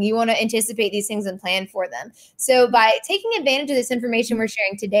thing. You want to anticipate these things and plan for them. So by taking advantage of this information we're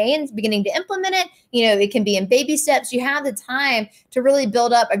sharing today and beginning to implement it, it can be in baby steps. You have the time to really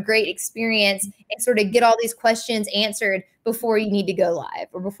build up a great experience and sort of get all these questions answered before you need to go live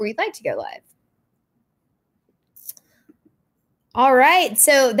or before you'd like to go live. All right,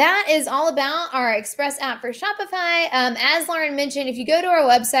 so that is all about our Express app for Shopify. As Lauren mentioned, if you go to our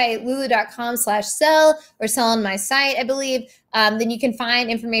website, lulu.com/sell, or sell on my site, I believe, then you can find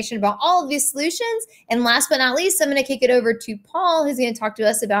information about all of these solutions. And last but not least, I'm going to kick it over to Paul, who's going to talk to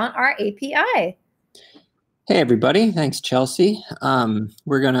us about our API. Hey, everybody. Thanks, Chelsea.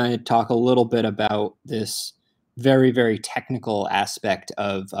 We're going to talk a little bit about this very, very technical aspect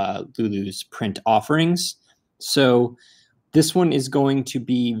of Lulu's print offerings. So this one is going to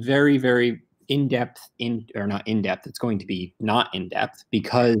be very, very in-depth, it's going to be not in-depth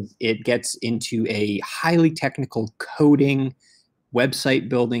because it gets into a highly technical coding, website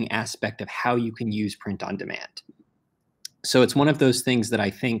building aspect of how you can use print on demand. So it's one of those things that I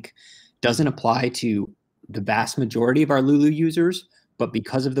think doesn't apply to the vast majority of our Lulu users, but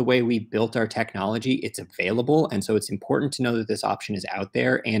because of the way we built our technology, it's available. And so it's important to know that this option is out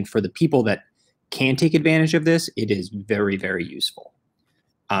there. And for the people that can take advantage of this, it is very, very useful.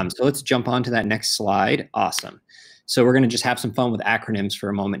 So let's jump on to that next slide. Awesome. So we're going to just have some fun with acronyms for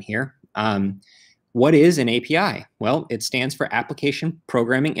a moment here. What is an API? Well, it stands for Application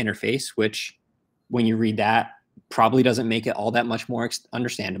Programming Interface, which when you read that probably doesn't make it all that much more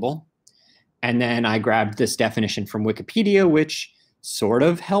understandable. And then I grabbed this definition from Wikipedia, which sort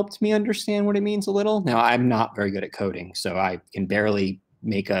of helped me understand what it means a little. Now, I'm not very good at coding, so I can barely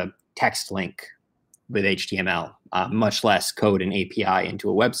make a text link with HTML, much less code an API into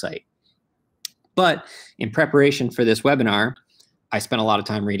a website. But in preparation for this webinar, I spent a lot of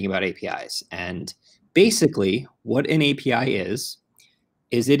time reading about APIs. And basically, what an API is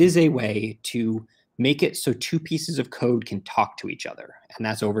it is a way to make it so two pieces of code can talk to each other. And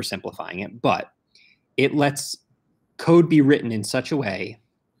that's oversimplifying it. But it lets code be written in such a way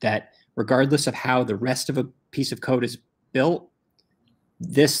that regardless of how the rest of a piece of code is built,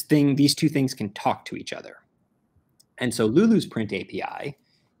 these two things can talk to each other. And so Lulu's Print API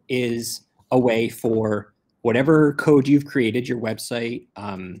is a way for whatever code you've created, your website,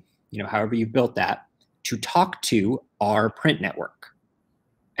 however you've built that, to talk to our print network.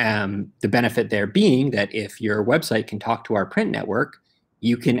 The benefit there being that if your website can talk to our print network,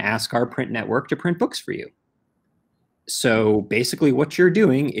 you can ask our print network to print books for you. So basically what you're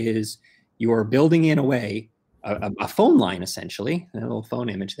doing is you're building in a way a phone line, essentially, a little phone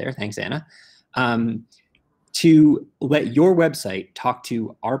image there, thanks, Anna, to let your website talk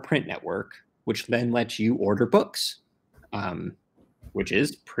to our print network, which then lets you order books, which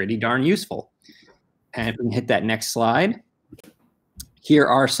is pretty darn useful. And if we can hit that next slide, here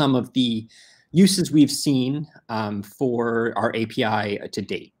are some of the uses we've seen for our API to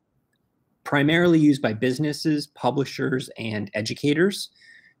date. Primarily used by businesses, publishers, and educators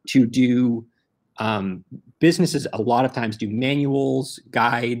to do businesses a lot of times do manuals,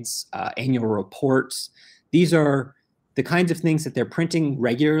 guides, annual reports. These are the kinds of things that they're printing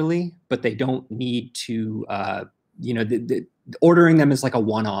regularly, but they don't need to, ordering them as like a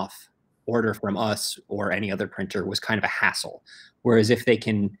one-off order from us or any other printer was kind of a hassle. Whereas if they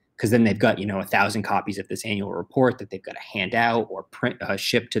can, because then they've got, 1,000 copies of this annual report that they've got to hand out or print,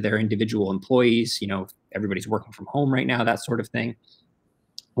 ship to their individual employees, everybody's working from home right now, that sort of thing.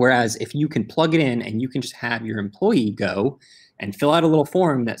 Whereas if you can plug it in and you can just have your employee go and fill out a little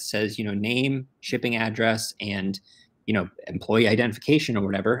form that says, name, shipping address, and, employee identification or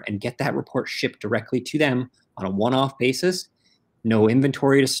whatever, and get that report shipped directly to them on a one-off basis, no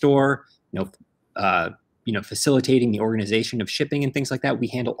inventory to store, no, facilitating the organization of shipping and things like that. We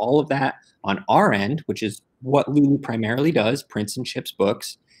handle all of that on our end, which is what Lulu primarily does, prints and ships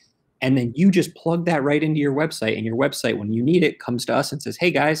books. And then you just plug that right into your website, and your website, when you need it, comes to us and says,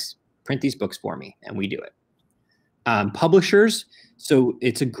 hey guys, print these books for me, and we do it. Publishers, so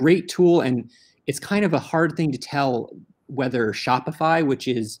it's a great tool, and it's kind of a hard thing to tell whether Shopify, which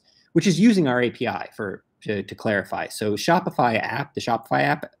is using our API for to clarify. So Shopify app, the Shopify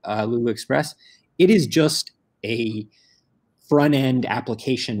app, Lulu Express, it is just a front-end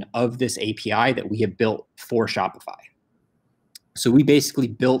application of this API that we have built for Shopify. So we basically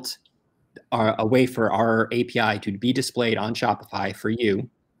built a way for our API to be displayed on Shopify for you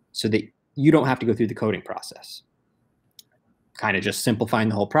so that you don't have to go through the coding process. Kind of just simplifying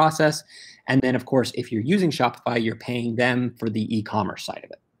the whole process. And then, of course, if you're using Shopify, you're paying them for the e-commerce side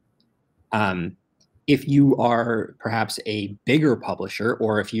of it. If you are perhaps a bigger publisher,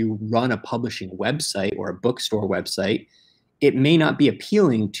 or if you run a publishing website or a bookstore website, it may not be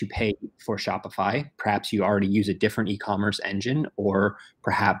appealing to pay for Shopify. Perhaps you already use a different e-commerce engine, or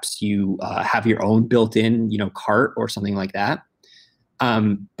perhaps you have your own built-in, cart or something like that.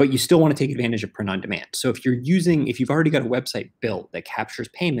 But you still want to take advantage of print on demand. So if you've already got a website built that captures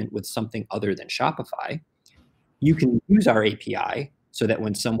payment with something other than Shopify, you can use our API so that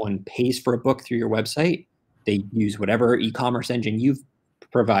when someone pays for a book through your website, they use whatever e-commerce engine you've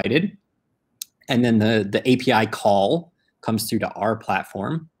provided, and then the API call comes through to our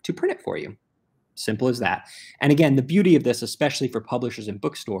platform to print it for you. Simple as that. And again, the beauty of this, especially for publishers and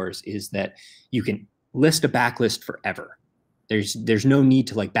bookstores, is that you can list a backlist forever. There's no need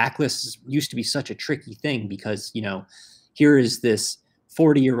to, backlists used to be such a tricky thing because, here is this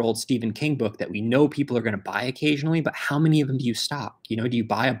 40-year-old Stephen King book that we know people are going to buy occasionally, but how many of them do you stock? Do you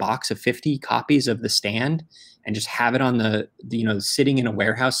buy a box of 50 copies of The Stand and just have it on sitting in a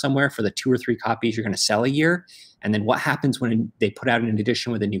warehouse somewhere for the 2 or 3 copies you're going to sell a year? And then what happens when they put out an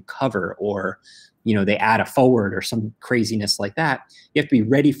edition with a new cover, or, they add a forward or some craziness like that? You have to be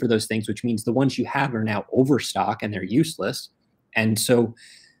ready for those things, which means the ones you have are now overstock and they're useless. And so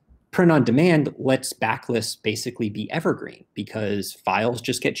print on demand lets backlists basically be evergreen, because files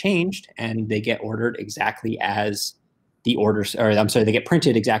just get changed and they get ordered exactly as the orders, they get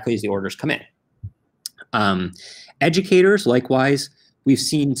printed exactly as the orders come in. Educators, likewise, we've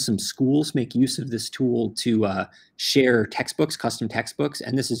seen some schools make use of this tool to share textbooks, custom textbooks.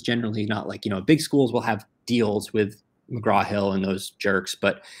 And this is generally not big schools will have deals with McGraw-Hill and those jerks.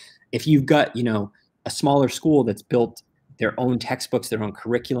 But if you've got, a smaller school that's built their own textbooks, their own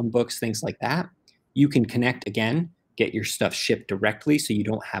curriculum books, things like that, you can connect again, get your stuff shipped directly so you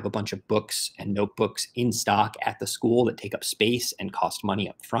don't have a bunch of books and notebooks in stock at the school that take up space and cost money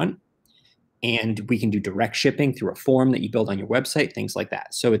up front. And we can do direct shipping through a form that you build on your website, things like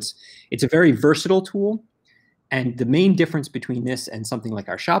that. So it's a very versatile tool. And the main difference between this and something like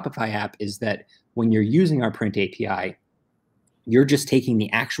our Shopify app is that when you're using our print API, you're just taking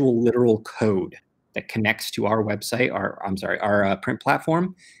the actual literal code that connects to our website, our print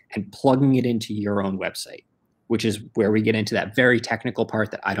platform, and plugging it into your own website, which is where we get into that very technical part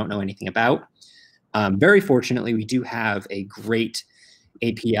that I don't know anything about. Very fortunately, we do have a great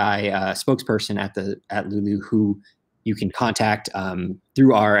API spokesperson at Lulu who you can contact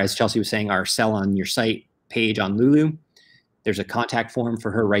through our, as Chelsea was saying, our Sell on Your Site page on Lulu. There's a contact form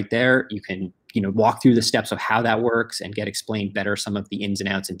for her right there. You can walk through the steps of how that works and get explained better some of the ins and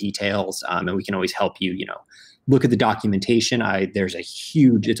outs and details. And we can always help you, look at the documentation. There's a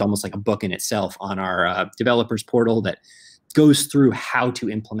huge, it's almost like a book in itself on our developers portal that goes through how to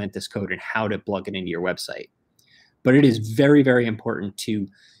implement this code and how to plug it into your website. But it is very, very important to,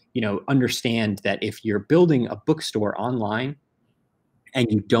 understand that if you're building a bookstore online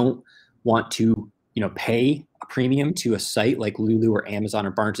and you don't want to, pay a premium to a site like Lulu or Amazon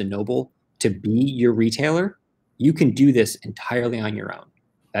or Barnes & Noble to be your retailer, you can do this entirely on your own.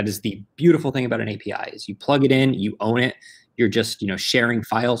 That is the beautiful thing about an API is you plug it in, you own it. You're just, sharing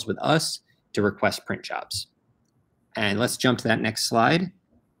files with us to request print jobs. And let's jump to that next slide.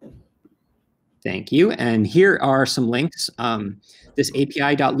 Thank you. And here are some links. This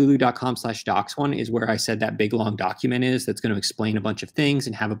api.lulu.com/docs one is where I said that big long document is that's going to explain a bunch of things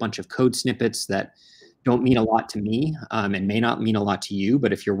and have a bunch of code snippets that don't mean a lot to me and may not mean a lot to you.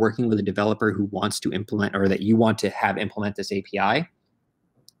 But if you're working with a developer who wants to implement or that you want to have implement this API,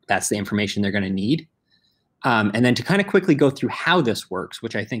 that's the information they're going to need. And then to kind of quickly go through how this works,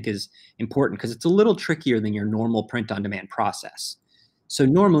 which I think is important because it's a little trickier than your normal print-on-demand process. So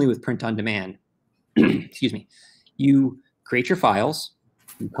normally with print-on-demand, excuse me, you create your files,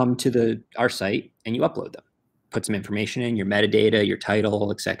 you come to our site, and you upload them. Put some information in, your metadata, your title,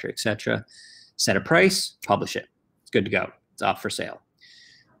 et cetera, set a price, publish it. It's good to go. It's off for sale.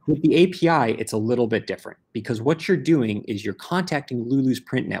 With the API, it's a little bit different because what you're doing is you're contacting Lulu's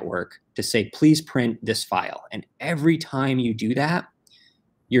print network to say, please print this file. And every time you do that,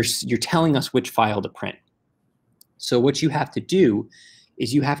 you're telling us which file to print. So what you have to do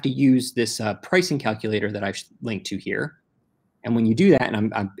is you have to use this pricing calculator that I've linked to here. And when you do that,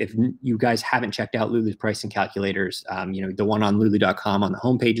 and if you guys haven't checked out Lulu's pricing calculators, the one on lulu.com on the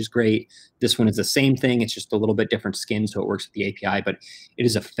homepage is great. This one is the same thing. It's just a little bit different skin, so it works with the API. But it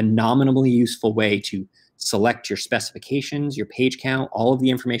is a phenomenally useful way to select your specifications, your page count, all of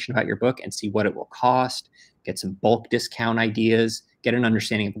the information about your book, and see what it will cost, get some bulk discount ideas, get an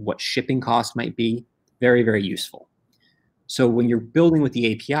understanding of what shipping cost might be. Very, very useful. So when you're building with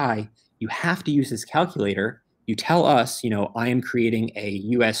the API, you have to use this calculator. You tell us, I am creating a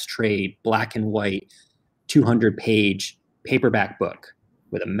US trade black and white 200-page paperback book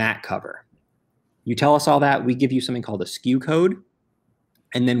with a matte cover. You tell us all that. We give you something called a SKU code.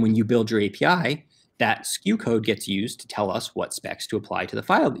 And then when you build your API, that SKU code gets used to tell us what specs to apply to the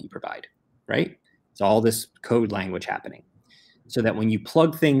file that you provide, right? It's all this code language happening. So that when you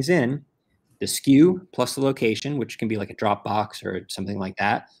plug things in, the SKU plus the location, which can be like a Dropbox or something like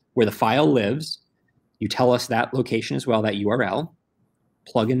that, where the file lives, you tell us that location as well, that URL,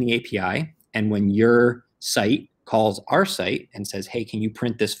 plug in the API, and when your site calls our site and says, hey, can you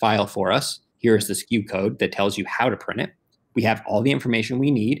print this file for us? Here's the SKU code that tells you how to print it. We have all the information we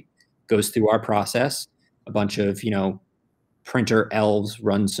need, goes through our process, a bunch of, printer elves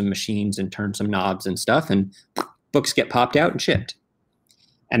run some machines and turn some knobs and stuff, and books get popped out and shipped.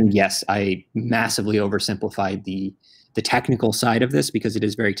 And yes, I massively oversimplified the technical side of this because it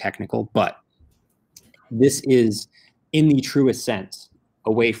is very technical, but this is, in the truest sense,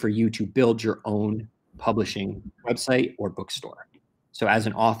 a way for you to build your own publishing website or bookstore. So as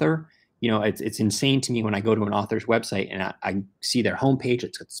an author, it's insane to me when I go to an author's website and I see their homepage.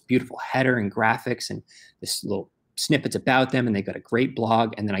 It's got this beautiful header and graphics and this little snippets about them, and they've got a great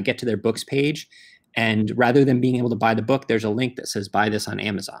blog. And then I get to their books page, and rather than being able to buy the book, there's a link that says buy this on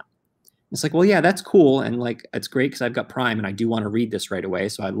Amazon. It's like, well, yeah, that's cool. And like, it's great because I've got Prime and I do want to read this right away.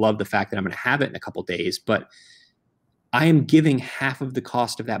 So I love the fact that I'm going to have it in a couple days, but I am giving half of the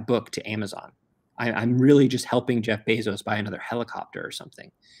cost of that book to Amazon. I'm really just helping Jeff Bezos buy another helicopter or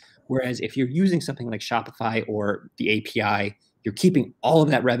something. Whereas if you're using something like Shopify or the API, you're keeping all of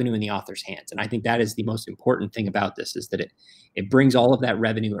that revenue in the author's hands. And I think that is the most important thing about this, is that it brings all of that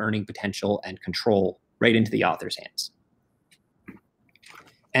revenue earning potential and control right into the author's hands.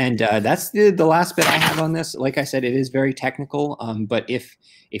 And that's the last bit I have on this. Like I said, it is very technical, but if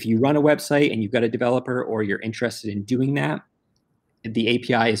you run a website and you've got a developer or you're interested in doing that, the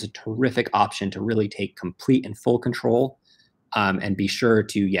API is a terrific option to really take complete and full control. And be sure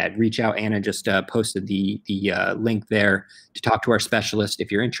to reach out. Anna just posted the link there to talk to our specialist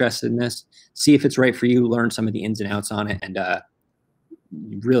if you're interested in this. See if it's right for you. Learn some of the ins and outs on it, and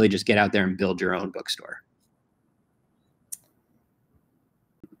really just get out there and build your own bookstore.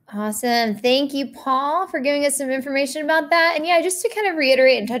 Awesome. Thank you, Paul, for giving us some information about that. And yeah, just to kind of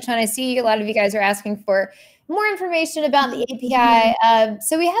reiterate and touch on, I see a lot of you guys are asking for more information about the API.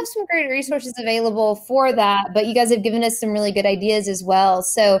 So we have some great resources available for that, but you guys have given us some really good ideas as well.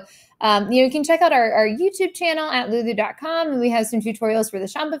 So, you can check out our YouTube channel at lulu.com, and we have some tutorials for the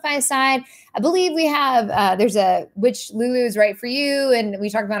Shopify side. I believe we have, there's which Lulu is right for you, and we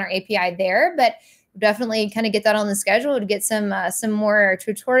talk about our API there, but definitely kind of get that on the schedule to get some more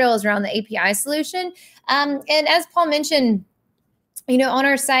tutorials around the API solution. And as Paul mentioned, on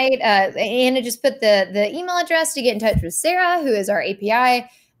our site, Anna just put the email address to get in touch with Sarah, who is our API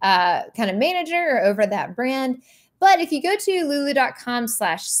kind of manager over that brand. But if you go to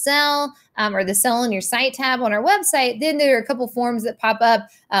lulu.com/sell or the sell on your site tab on our website, then there are a couple forms that pop up,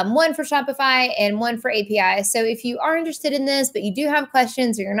 one for Shopify and one for API. So if you are interested in this, but you do have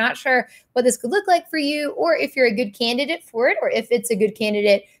questions or you're not sure what this could look like for you, or if you're a good candidate for it, or if it's a good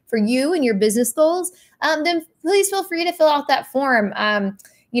candidate for you and your business goals, then please feel free to fill out that form.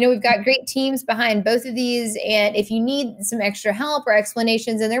 We've got great teams behind both of these. And if you need some extra help or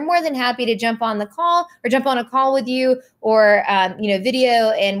explanations, and they're more than happy to jump on a call with you or,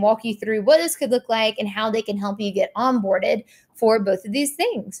 video and walk you through what this could look like and how they can help you get onboarded for both of these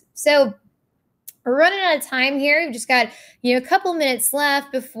things. So we're running out of time here. We've just got, a couple minutes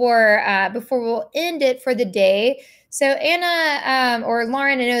left before we'll end it for the day. So Anna or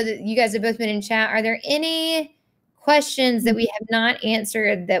Lauren, I know that you guys have both been in chat. Are there any questions that we have not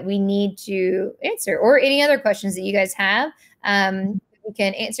answered that we need to answer, or any other questions that you guys have we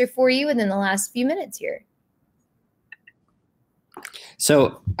can answer for you within the last few minutes here?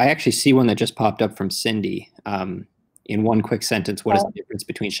 So I actually see one that just popped up from Cindy. In one quick sentence, what is the difference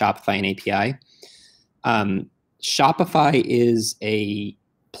between Shopify and API? Shopify is a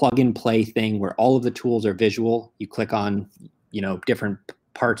plug and play thing where all of the tools are visual. You click on, different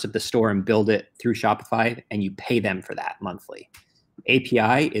parts of the store and build it through Shopify, and you pay them for that monthly.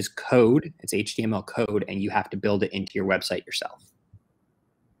 API is code. It's HTML code, and you have to build it into your website yourself.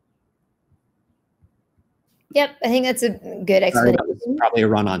 Yep, I think that's a good explanation. Sorry, that was probably a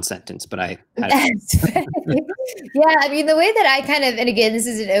run-on sentence, but I had yeah, I mean, the way that I kind of, and again, this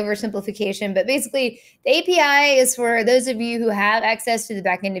is an oversimplification, but basically the API is for those of you who have access to the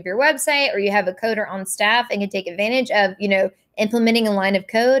back end of your website, or you have a coder on staff and can take advantage of, implementing a line of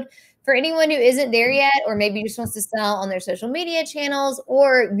code. For anyone who isn't there yet, or maybe just wants to sell on their social media channels,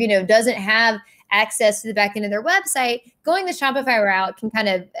 or, doesn't have access to the back end of their website, going the Shopify route can kind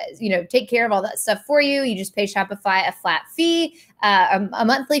of, take care of all that stuff for you. You just pay Shopify a flat fee, a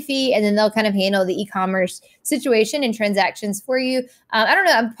monthly fee, and then they'll kind of handle the e-commerce situation and transactions for you. I don't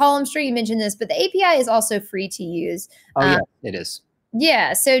know, Paul, I'm sure you mentioned this, but the API is also free to use. Oh, yeah, it is.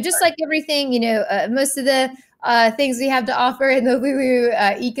 Yeah. So just like everything, most of the things we have to offer in the Lulu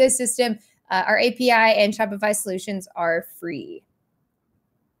ecosystem, our API and Shopify solutions are free.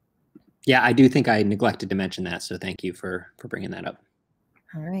 Yeah, I do think I neglected to mention that, so thank you for bringing that up.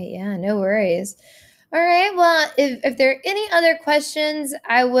 All right, yeah, no worries. All right, well, if there are any other questions,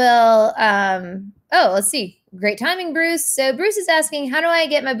 I will, let's see. Great timing, Bruce. So Bruce is asking, how do I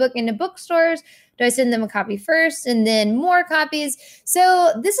get my book into bookstores? Do I send them a copy first and then more copies?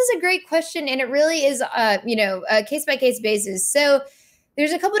 So this is a great question, and it really is, a case-by-case basis. So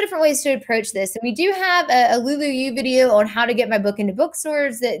there's a couple of different ways to approach this. And we do have a Lulu U video on how to get my book into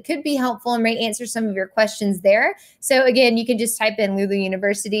bookstores that could be helpful and may answer some of your questions there. So again, you can just type in Lulu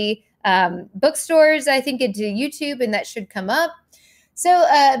University bookstores, I think, into YouTube, and that should come up. So,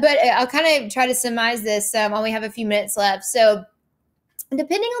 but I'll kind of try to surmise this while we have a few minutes left. So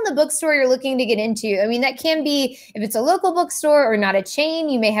depending on the bookstore you're looking to get into, I mean, that can be, if it's a local bookstore or not a chain,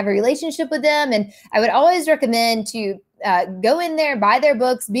 you may have a relationship with them. And I would always recommend to go in there, buy their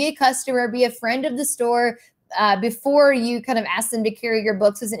books, be a customer, be a friend of the store before you kind of ask them to carry your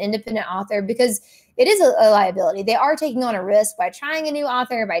books as an independent author, because it is a liability. They are taking on a risk by trying a new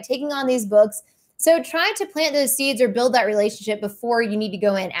author, by taking on these books. So try to plant those seeds or build that relationship before you need to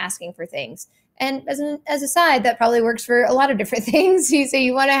go in asking for things. And as a side, that probably works for a lot of different things. So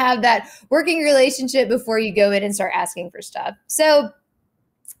you want to have that working relationship before you go in and start asking for stuff. So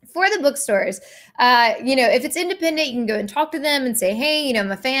for the bookstores, if it's independent, you can go and talk to them and say, hey,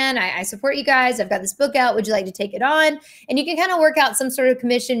 I'm a fan. I support you guys. I've got this book out. Would you like to take it on? And you can kind of work out some sort of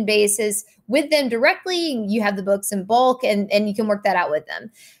commission basis with them directly. You have the books in bulk, and you can work that out with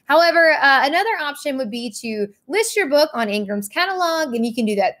them. However, another option would be to list your book on Ingram's catalog, and you can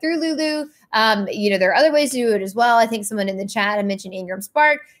do that through Lulu. There are other ways to do it as well. I think someone in the chat had mentioned Ingram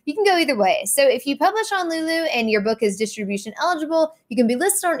Spark. You can go either way. So if you publish on Lulu and your book is distribution eligible, you can be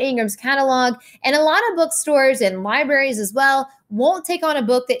listed on Ingram's catalog. And a lot of bookstores and libraries as well won't take on a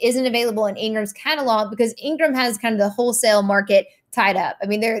book that isn't available in Ingram's catalog, because Ingram has kind of the wholesale market tied up. I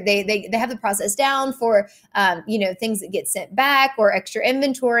mean, they have the process down for, things that get sent back or extra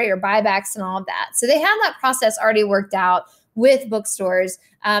inventory or buybacks and all of that. So they have that process already worked out with bookstores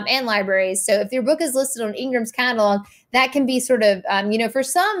and libraries. So if your book is listed on Ingram's catalog, that can be sort of, for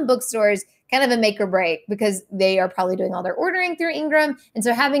some bookstores, kind of a make or break, because they are probably doing all their ordering through Ingram. And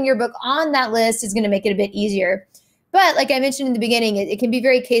so having your book on that list is going to make it a bit easier. But like I mentioned in the beginning, it can be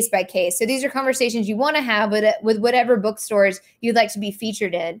very case by case. So these are conversations you want to have with whatever bookstores you'd like to be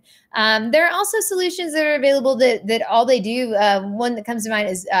featured in. There are also solutions that are available that all they do. One that comes to mind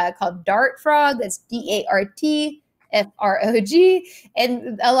is called Dart Frog. That's DARTFROG.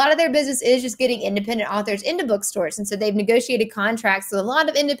 And a lot of their business is just getting independent authors into bookstores. And so they've negotiated contracts with a lot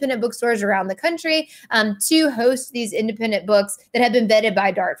of independent bookstores around the country to host these independent books that have been vetted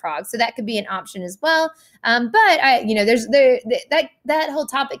by Dart Frog. So that could be an option as well. But that whole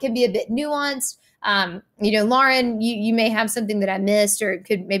topic can be a bit nuanced. Lauren, you may have something that I missed, or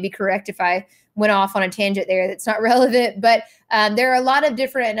could maybe correct if I went off on a tangent there that's not relevant, but there are a lot of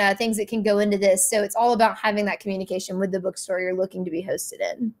different things that can go into this. So it's all about having that communication with the bookstore you're looking to be hosted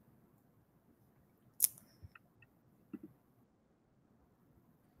in.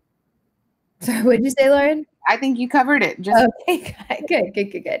 Sorry, what did you say, Lauren? I think you covered it.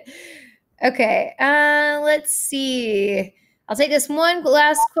 Okay, good. Okay, let's see. I'll take this one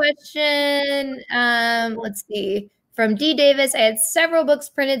last question. Let's see. From D. Davis, I had several books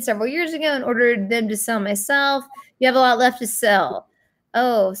printed several years ago and ordered them to sell myself. You have a lot left to sell.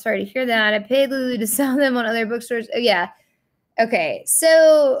 Oh, sorry to hear that. I paid Lulu to sell them on other bookstores. Oh, yeah. Okay.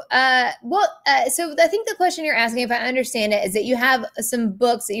 So, so I think the question you're asking, if I understand it, is that you have some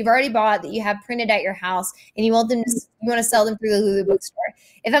books that you've already bought that you have printed at your house, and you want to sell them through the Lulu bookstore.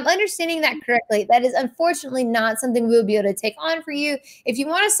 If I'm understanding that correctly, that is unfortunately not something we'll be able to take on for you. If you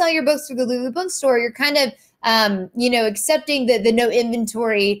want to sell your books through the Lulu bookstore, you're kind of accepting the no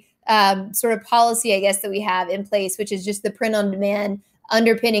inventory sort of policy, I guess, that we have in place, which is just the print on demand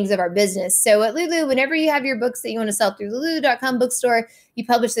underpinnings of our business. So at Lulu, whenever you have your books that you want to sell through Lulu.com bookstore, you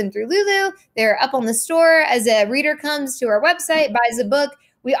publish them through Lulu. They're up on the store. As a reader comes to our website, buys a book,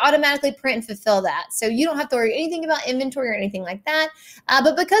 we automatically print and fulfill that. So you don't have to worry anything about inventory or anything like that.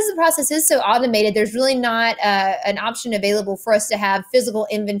 But because the process is so automated, there's really not an option available for us to have physical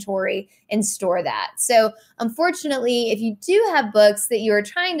inventory and store that. So unfortunately, if you do have books that you are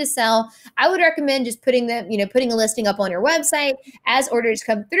trying to sell, I would recommend just putting a listing up on your website. As orders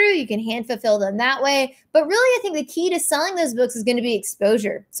come through, you can hand fulfill them that way. But really, I think the key to selling those books is going to be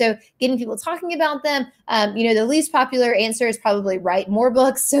exposure. So getting people talking about them. The least popular answer is probably write more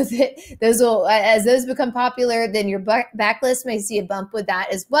books, so that as those become popular, then your backlist may see a bump with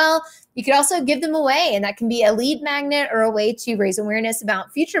that as well. You could also give them away, and that can be a lead magnet or a way to raise awareness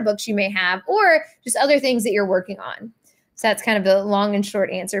about future books you may have, or just other things that you're working on. So that's kind of the long and short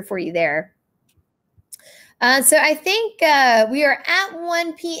answer for you there. So I think we are at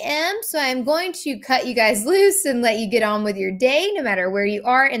 1 p.m. So I'm going to cut you guys loose and let you get on with your day, no matter where you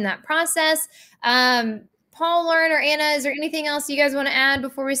are in that process. Paul, Lauren, or Anna, is there anything else you guys want to add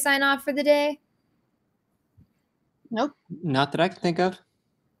before we sign off for the day? Nope. Not that I can think of.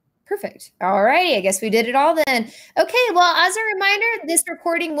 Perfect. All righty. I guess we did it all then. Okay. Well, as a reminder, this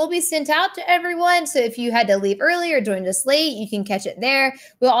recording will be sent out to everyone. So if you had to leave early or joined us late, you can catch it there.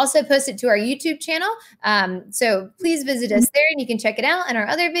 We'll also post it to our YouTube channel. So please visit us there and you can check it out and our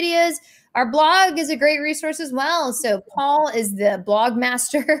other videos. Our blog is a great resource as well. So Paul is the blog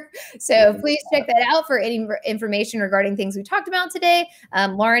master. So please check that out for any information regarding things we talked about today.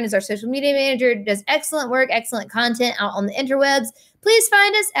 Lauren is our social media manager, does excellent work, excellent content out on the interwebs. Please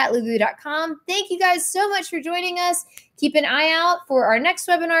find us at lulu.com. Thank you guys so much for joining us. Keep an eye out for our next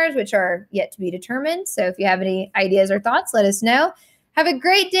webinars, which are yet to be determined. So if you have any ideas or thoughts, let us know. Have a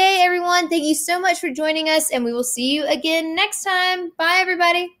great day, everyone. Thank you so much for joining us, and we will see you again next time. Bye,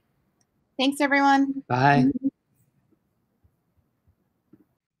 everybody. Thanks, everyone. Bye.